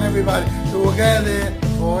 Come on everybody, together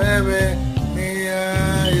forever, me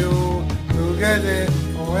and you, together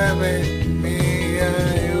forever, me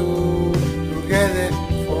and you, together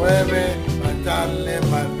forever, my darling,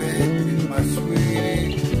 my baby, my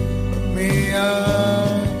sweetie, me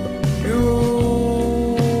and you.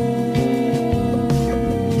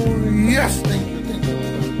 Yes, thank you.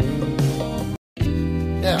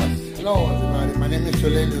 Yes, hello everybody, my name is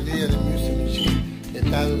Solenio Diaz, the music machine. The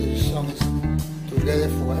title of the song is Together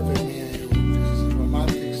Forever, Me and You. This is a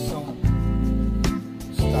romantic song,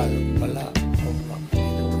 style ballad of rock,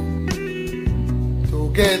 either way.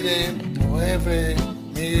 Together forever,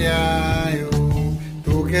 me and you.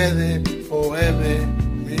 Together forever,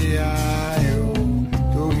 me and you.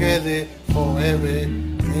 Together forever,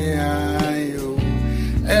 me and you.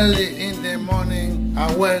 Early in the morning, I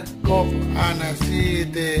wake up and I see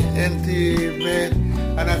the empty bed,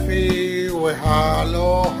 and I feel a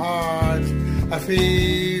hollow heart. I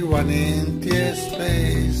feel an empty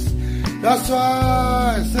space. That's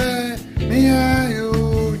why I say, me and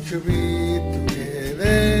you should be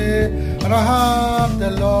together. And I have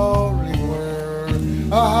the lovely word,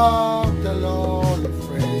 I have the lovely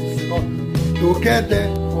phrase. Together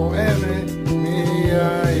forever, me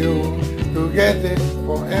and you. Together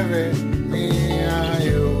forever, me and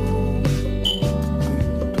you.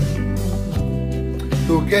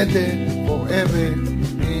 Together forever,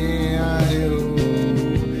 me and you.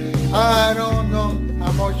 I don't know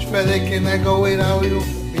how much further can I go without you,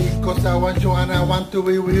 because I want you and I want to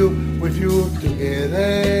be with you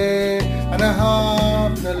together. And I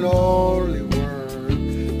have the lovely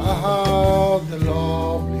word, I have the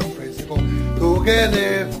lovely phrase.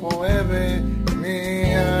 Together forever,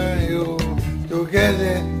 me and you.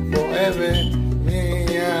 Together forever,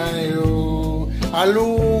 me and you. I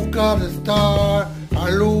look at the star, I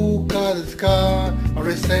look at the sky, I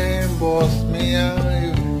resembles me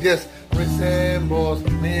and you. Yes, resembles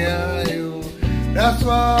me and you. That's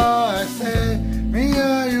why I say, me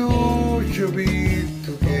and you should be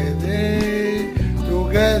together,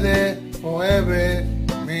 together forever,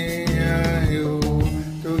 me and you.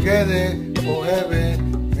 Together forever,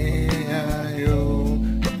 me and you.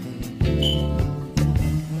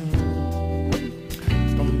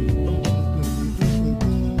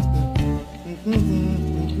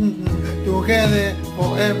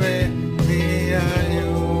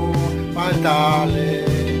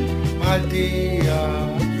 my dear,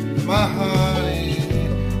 my honey,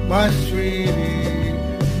 my sweetie,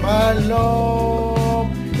 my love.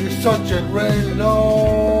 It's such a great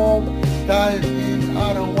love that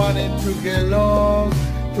I don't want it to get lost.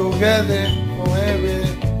 Together forever,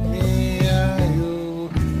 me and you.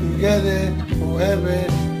 Together forever,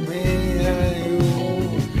 me and you.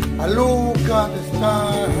 I look at the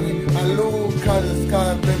sky, honey. I look at the sky,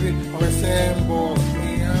 baby. I resemble me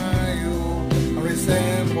and you. I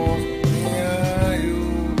resemble me and you.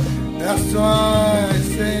 That's why I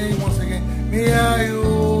say once again, me and you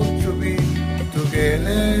should be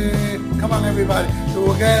together. Come on, everybody,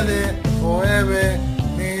 together forever,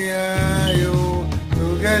 me and you.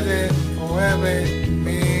 Together forever,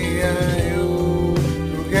 me and you.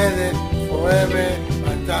 Together forever,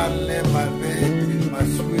 my darling, my baby, my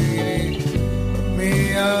sweetie, me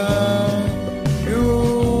and you.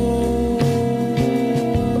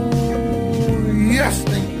 Yes,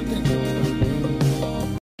 thank you.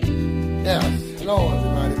 Yes, hello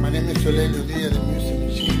everybody. My name is Soleil Ludia, the music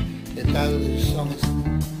machine. The title of the song is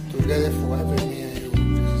Together Forever, Me and You.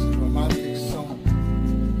 This is a romantic song,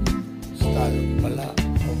 style ballad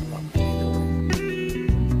of rock.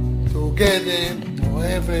 Together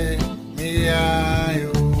forever, me and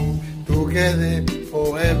you. Together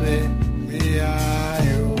forever, me and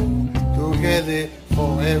you. Together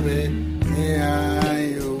forever, me and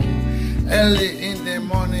you. Early in the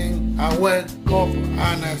morning, I wake up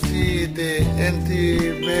and I see the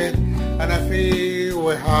empty bed, and I feel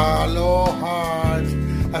a hollow heart.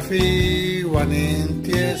 I feel an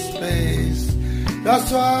empty space. That's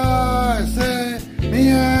why I say me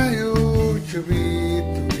and you should be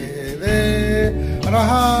together. And I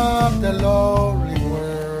have the lovely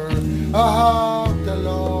word, I have the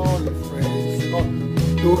lovely phrase.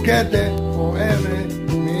 Together forever,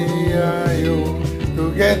 me and you.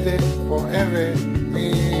 Together forever, me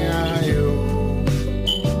and you.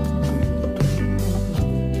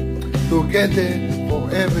 Together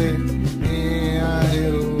forever, me and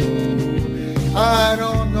you. I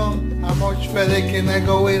don't know how much further can I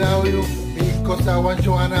go without you, because I want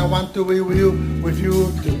you and I want to be with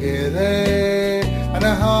you together. And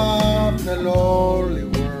I have the lovely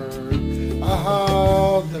word, I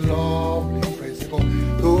have the lovely phrase.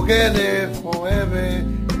 Together forever,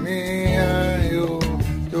 me and you.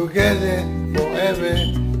 Together forever,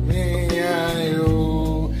 me and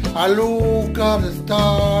you. I look at the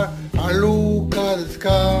star, I look at the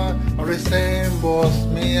sky, resembles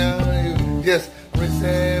me and you. Yes,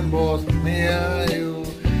 resembles me and you.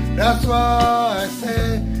 That's why I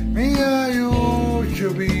say me and you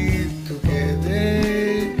should be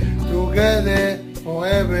together. Together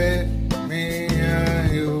forever, me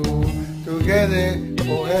and you. Together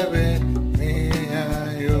forever, me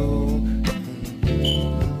and you.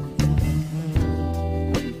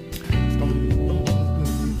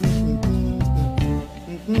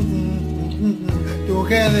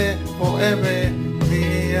 Together forever, me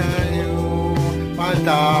and you. My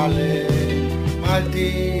darling, my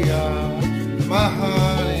dear, my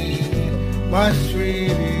honey, my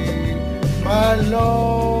sweetie, my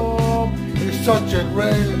love. It's such a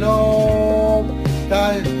great love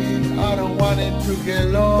that I don't want it to get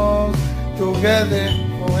lost. Together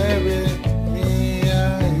forever, me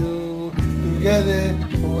and you. Together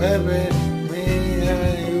forever, me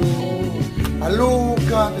and you. I look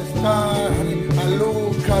at the sky, honey. I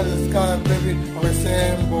look at the sky, baby. I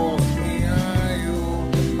resemble me and you.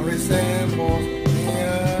 I resemble me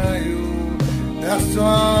and you. That's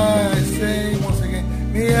why I say once again,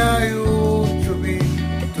 me and you should be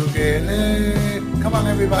together. Come on,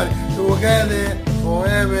 everybody, together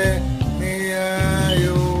forever, me and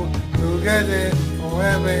you. Together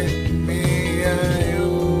forever, me and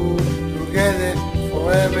you. Together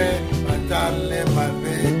forever, my darling, my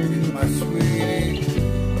baby, my sweetie,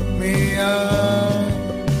 me and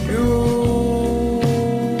you.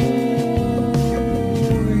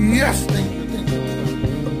 Yes, thank you.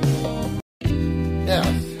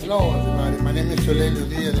 Yes, hello everybody. My name is Soleil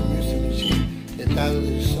Ludia, the music machine. The title of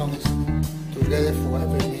the song is Together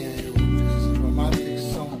Forever, Me and You. This is a romantic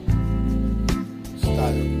song,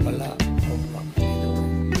 style ballad of rock.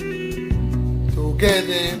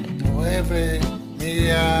 Together forever, me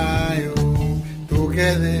and you.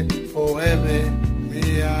 Together forever, me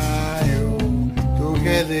and you.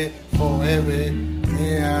 Together forever, me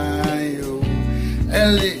and you.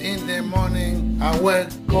 Early in the morning, I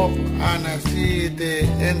wake up and I see the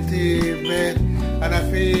empty bed, and I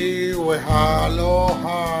feel a hollow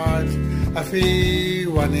heart. I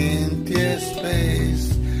feel an empty space.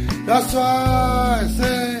 That's why I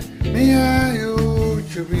say me and you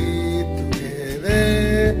should be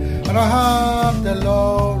together. And I have the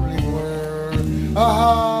lovely word,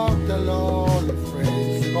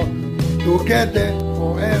 Together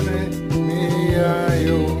forever, me and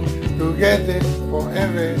you. Together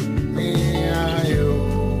forever, me and you.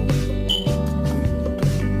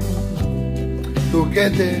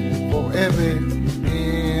 Together forever,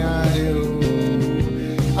 me and you.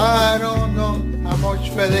 I don't know how much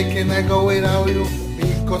further can I go without you,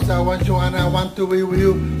 because I want you and I want to be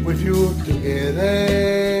with you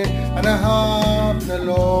together. And I have the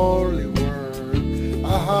lovely word,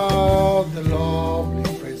 I have the lovely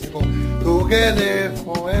praise. Together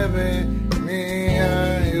forever, me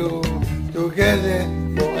and you. Together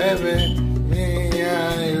forever, me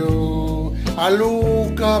and you. I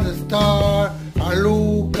look at the star, I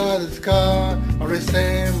look at the sky, I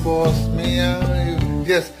resembles me and you.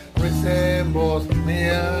 Yes, resembles me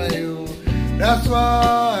and you. That's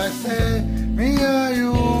why I say me and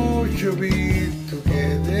you should be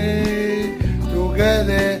together,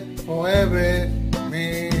 together forever,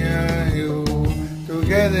 me and you.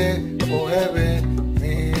 Together forever,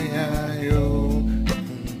 me and you.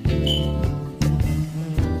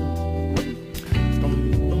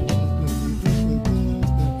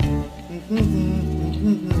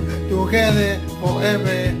 Together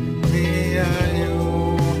forever, me and you.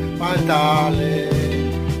 My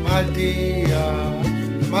darling, my dear,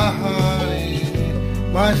 my honey,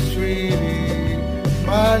 my sweetie,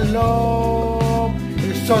 my love.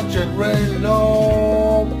 It's such a great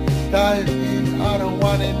love that I don't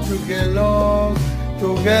want it to get lost.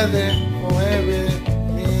 Together forever,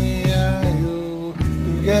 me and you.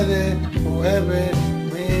 Together forever,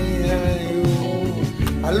 me and you.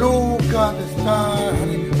 I look at the sky,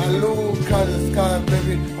 honey, I look at the sky,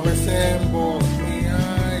 baby. I resemble me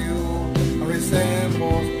and you. I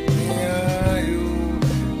resemble me and you.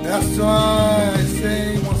 That's why I say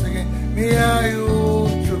once again, me and you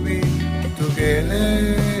should be together.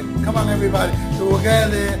 Come on, everybody,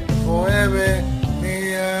 together forever, me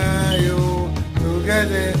and you.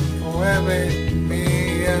 Together forever, me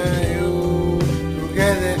and you.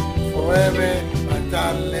 Together forever, my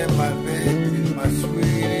darling, my baby, my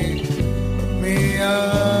sweetie, me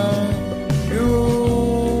and you.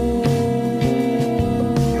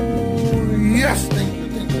 Yes, thank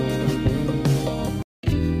you.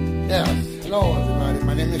 Yes, hello everybody.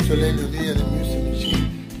 My name is Solenio Diaz, the music machine.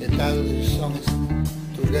 The title of the song is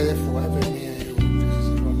Together Forever, Me and You. This is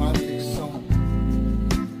a romantic song,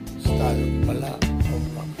 style ballad of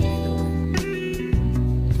rock.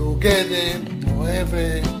 Together forever,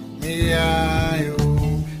 me and you.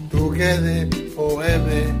 Together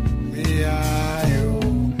forever, me and you.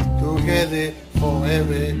 Together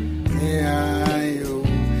forever, me and you.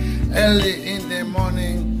 Early in the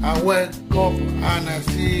morning, I wake up and I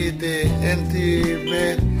see the empty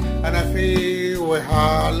bed, and I feel a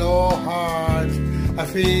hollow heart. I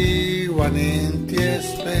feel an empty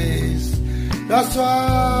space. That's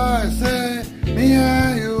why I say me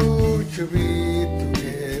and you should be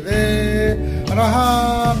together. And I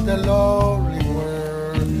have the lovely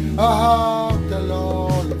word, I have the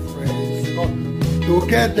lovely phrase.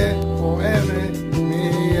 Together forever,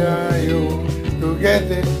 me and you.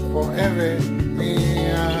 Together forever, me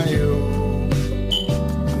and you.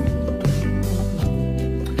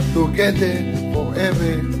 Together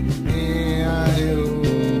forever, me and you.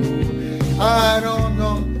 I don't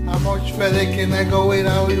know how much further can I go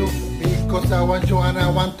without you, because I want you and I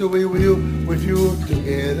want to be with you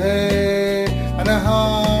together. And I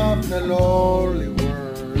have the lovely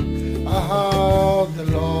word, I have the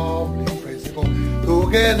lovely phrase.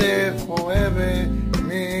 Together forever,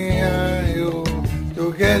 me and you.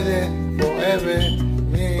 Together forever,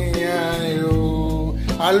 me and you.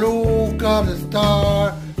 I look at the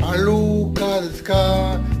star, I look at the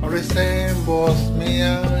sky, I resembles me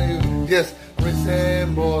and you. Yes,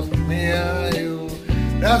 resembles me and you.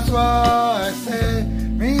 That's why I say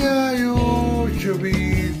me and you should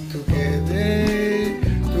be together,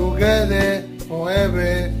 together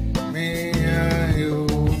forever, me and you.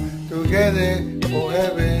 Together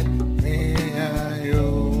forever, me and you.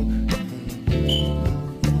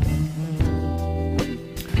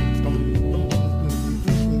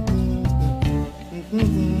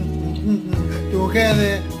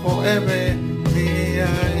 Together forever, me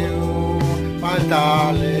and you. My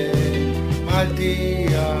darling, my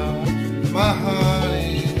dear, my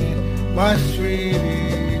honey, my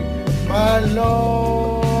sweetie, my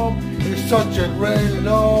love. It's such a great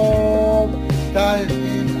love that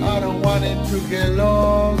I don't want it to get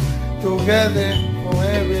lost. Together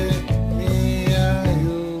forever, me and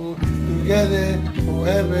you. Together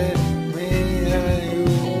forever, me and you.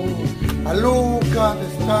 I look at the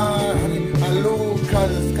sky, honey, I look at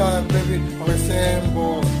the sky, baby. I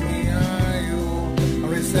resemble me and you. I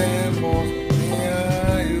resemble me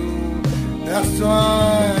and you.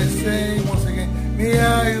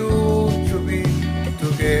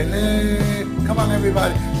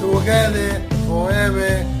 everybody. Together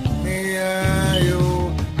forever, me and you.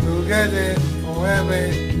 Together forever,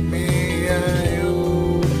 me and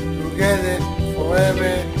you. Together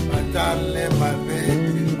forever, my darling, my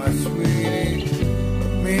baby, my sweetie.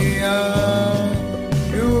 Me and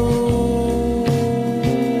you.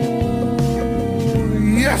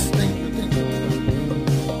 Yes, thank you.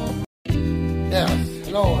 Yes,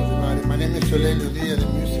 hello everybody. My name is Solenio Diaz, the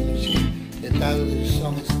music machine. The title of the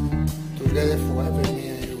song is Together Forever, Me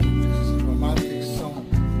and You. This is a romantic song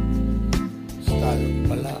style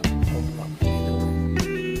ballad of rock.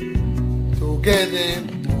 Together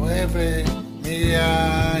forever, me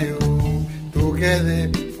and you. Together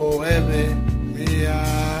forever, me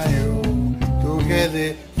and you. Together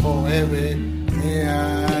forever, me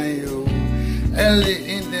and you. Early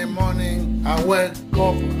in the morning, I wake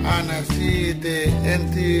up and I see the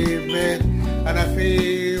empty bed, and I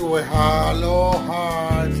feel a hollow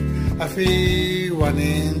heart. I feel an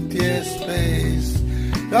empty space.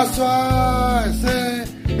 That's why I say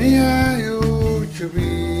me and you should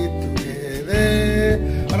be together.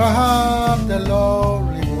 And I have the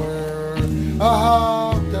lovely word, I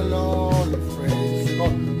have the lovely phrase.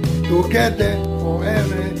 Together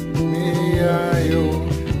forever, me and you.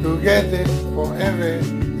 Together forever,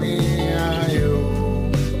 me and you.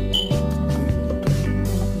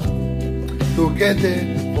 Together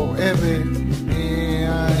forever, me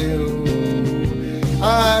and you.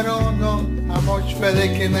 I don't know how much further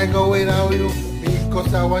can I go without you,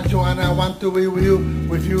 because I want you and I want to be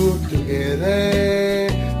with you together.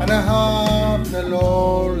 And I have the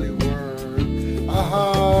lovely word, I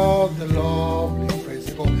have the lovely phrase.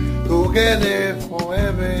 Together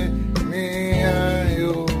forever, me and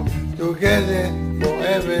you. Together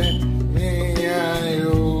forever, me and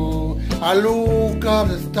you. I look at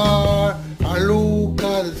the star, I look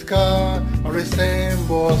at the sky, I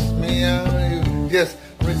resembles me and you. Yes,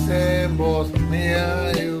 resembles me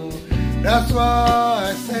and you. That's why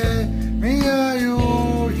I say me and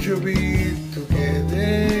you should be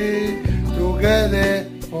together. Together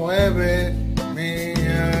forever, me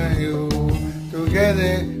and you.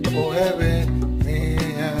 Together forever, me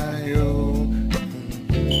and you.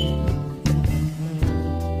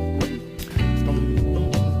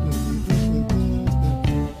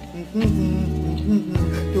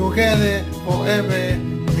 Together forever,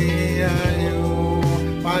 me and you.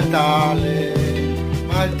 My darling,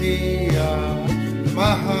 my dear,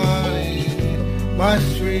 my honey, my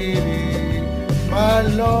sweetie, my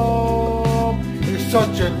love. It's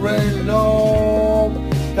such a great love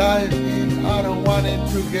that I don't want it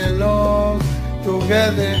to get lost.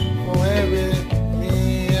 Together forever,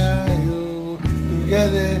 me and you.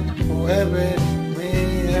 Together forever, me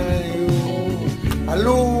and you. I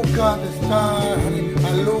look at the star, honey,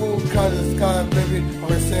 I look at the sky, baby, I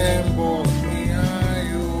resemble me and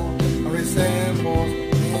you, I resemble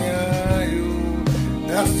me and you.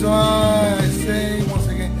 That's why I say once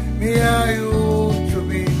again, me and you should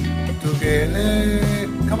be together.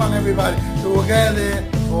 Come on everybody, together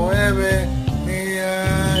forever, me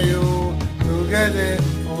and you. Together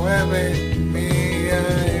forever, me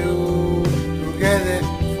and you. Together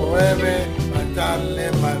forever, my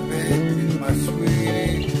darling, my baby, my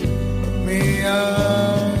sweetie. Me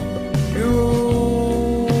and you.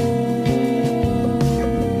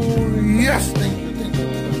 Yes, thank you.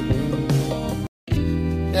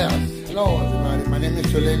 Yes, hello everybody. My name is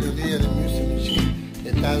Solenio Diaz, the music machine.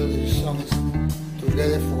 The title of the song is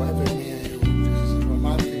Together Forever, Me and You. This is a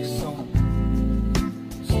romantic song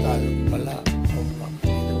style ballad of rock.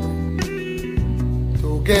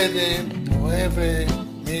 Together forever,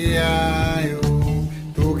 me and you.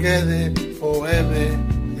 Together forever,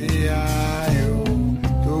 me and you.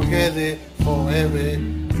 Together forever,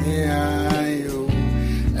 me and you.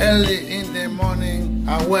 Early in the morning, I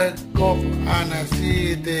wake up and I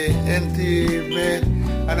see the empty bed,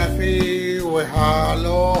 and I feel a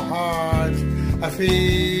hollow heart. I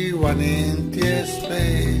feel an empty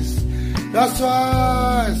space. That's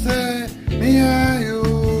why I say me and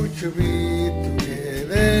you should be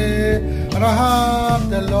together. And I have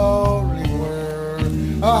the lovely word,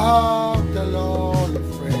 I have the lovely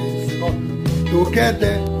phrase.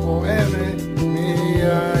 Together forever, me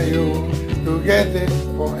and you. Together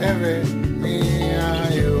forever, me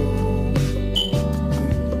and you.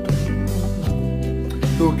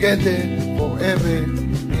 Together forever,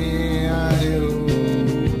 me and you.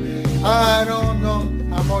 I don't know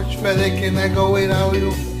how much further can I go without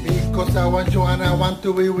you, because I want you and I want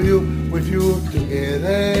to be with you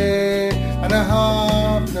together. And I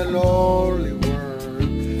have the lovely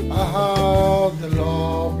word, I have the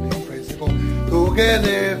lovely phrase.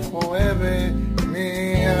 Together forever,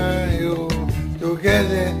 me and you.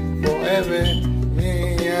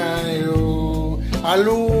 I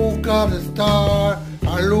look at the star,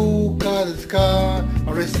 I look at the sky,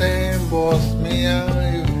 resembles me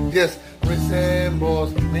and you. Yes,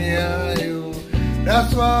 resembles me and you.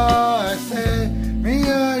 That's why I say me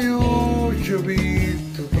and you should be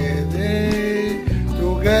together,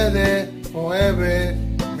 together forever.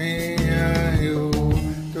 Me and you,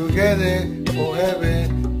 together forever.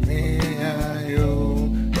 Me and you.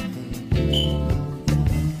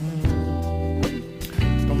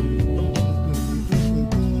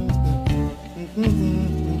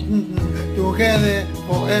 Together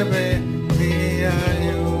forever, me and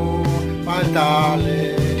you, my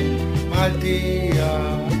darling, my dear,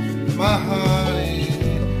 my honey,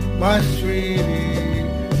 my sweetie,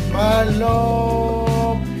 my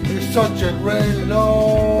love. It's such a great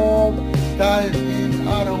love that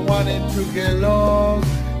I don't want it to get lost.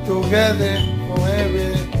 Together forever,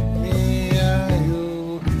 me and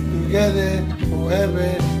you, together forever,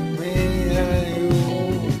 me and you.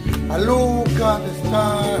 I look at the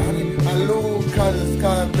sky, honey, I look at the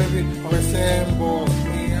sky, baby, I resemble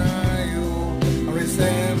me and you, I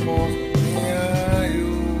resemble me and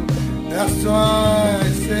you. That's why I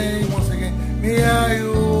say once again, me and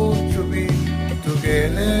you should be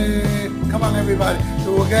together. Come on everybody,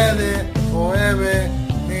 together forever,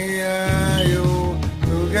 me and you,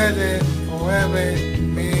 together forever,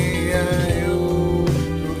 me and you,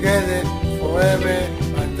 together forever,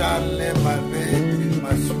 my darling, my baby,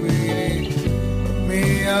 my sweetie, me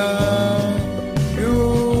and you.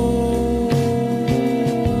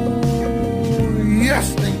 Yes,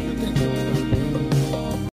 thank you.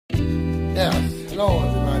 Yes, hello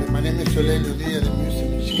everybody, my name is Solenio Diaz, the music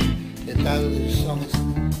machine. The title of the song is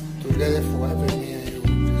Together Forever, Me and You.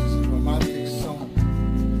 This is a romantic song,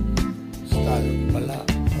 style ballad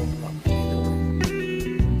of rock.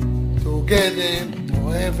 Together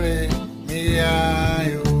forever, me and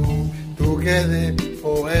you. Together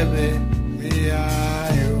forever, me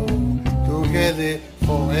and you. Together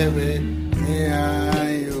forever, me and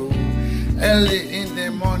you. Early in the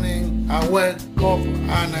morning, I wake up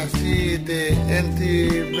and I see the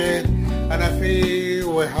empty bed, and I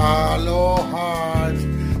feel a hollow heart.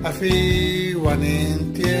 I feel an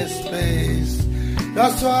empty space.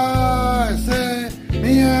 That's why I say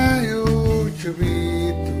me and you should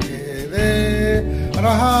be together. And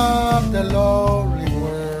I have the lovely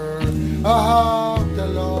word, I have the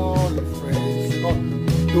lovely phrase.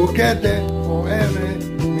 Together forever,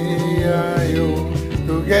 me and you.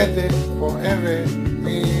 Together forever,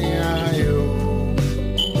 me and you.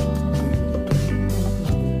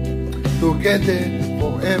 Together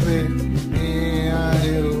forever, me and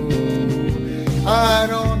you. I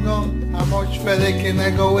don't know how much further can I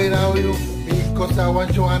go without you, because I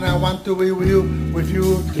want you and I want to be with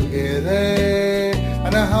you together.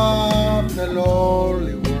 And I have the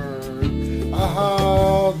lovely word, I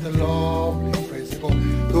have the lovely phrase.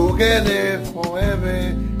 Together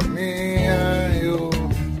forever, me and you.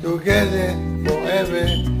 Together forever,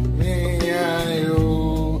 me and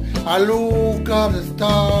you. I look at the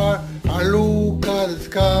star, I look at the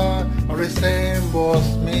sky,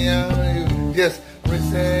 resembles me and you. Yes,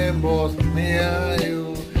 resembles me and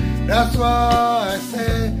you. That's why I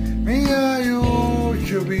say me and you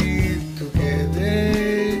should be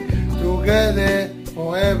together, together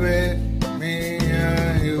forever, me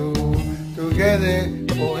and you. Together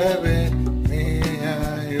forever, me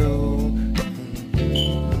and you.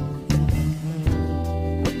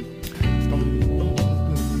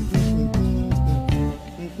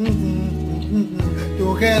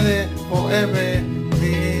 Together forever,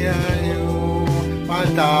 me and you, my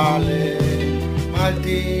darling, my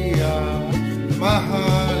dear, my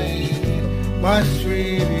honey, my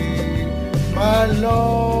sweetie, my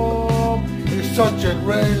love. It's such a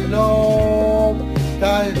great love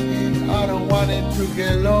that I don't want it to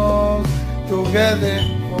get lost. Together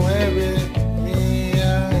forever, me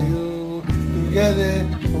and you, together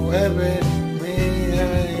forever, me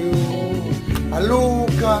and you. I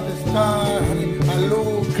look at the sky, honey, I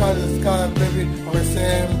look at the sky, baby, I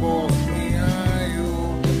resemble me and you,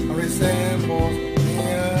 I resemble me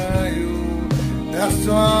and you. That's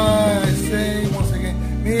why I say once again,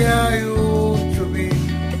 me and you should be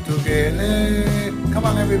together. Come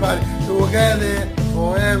on everybody, together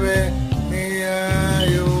forever, me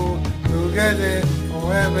and you, together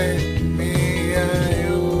forever, me and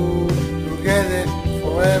you, together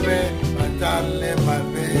forever, my darling, my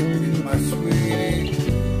baby, my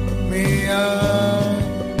sweetie, me and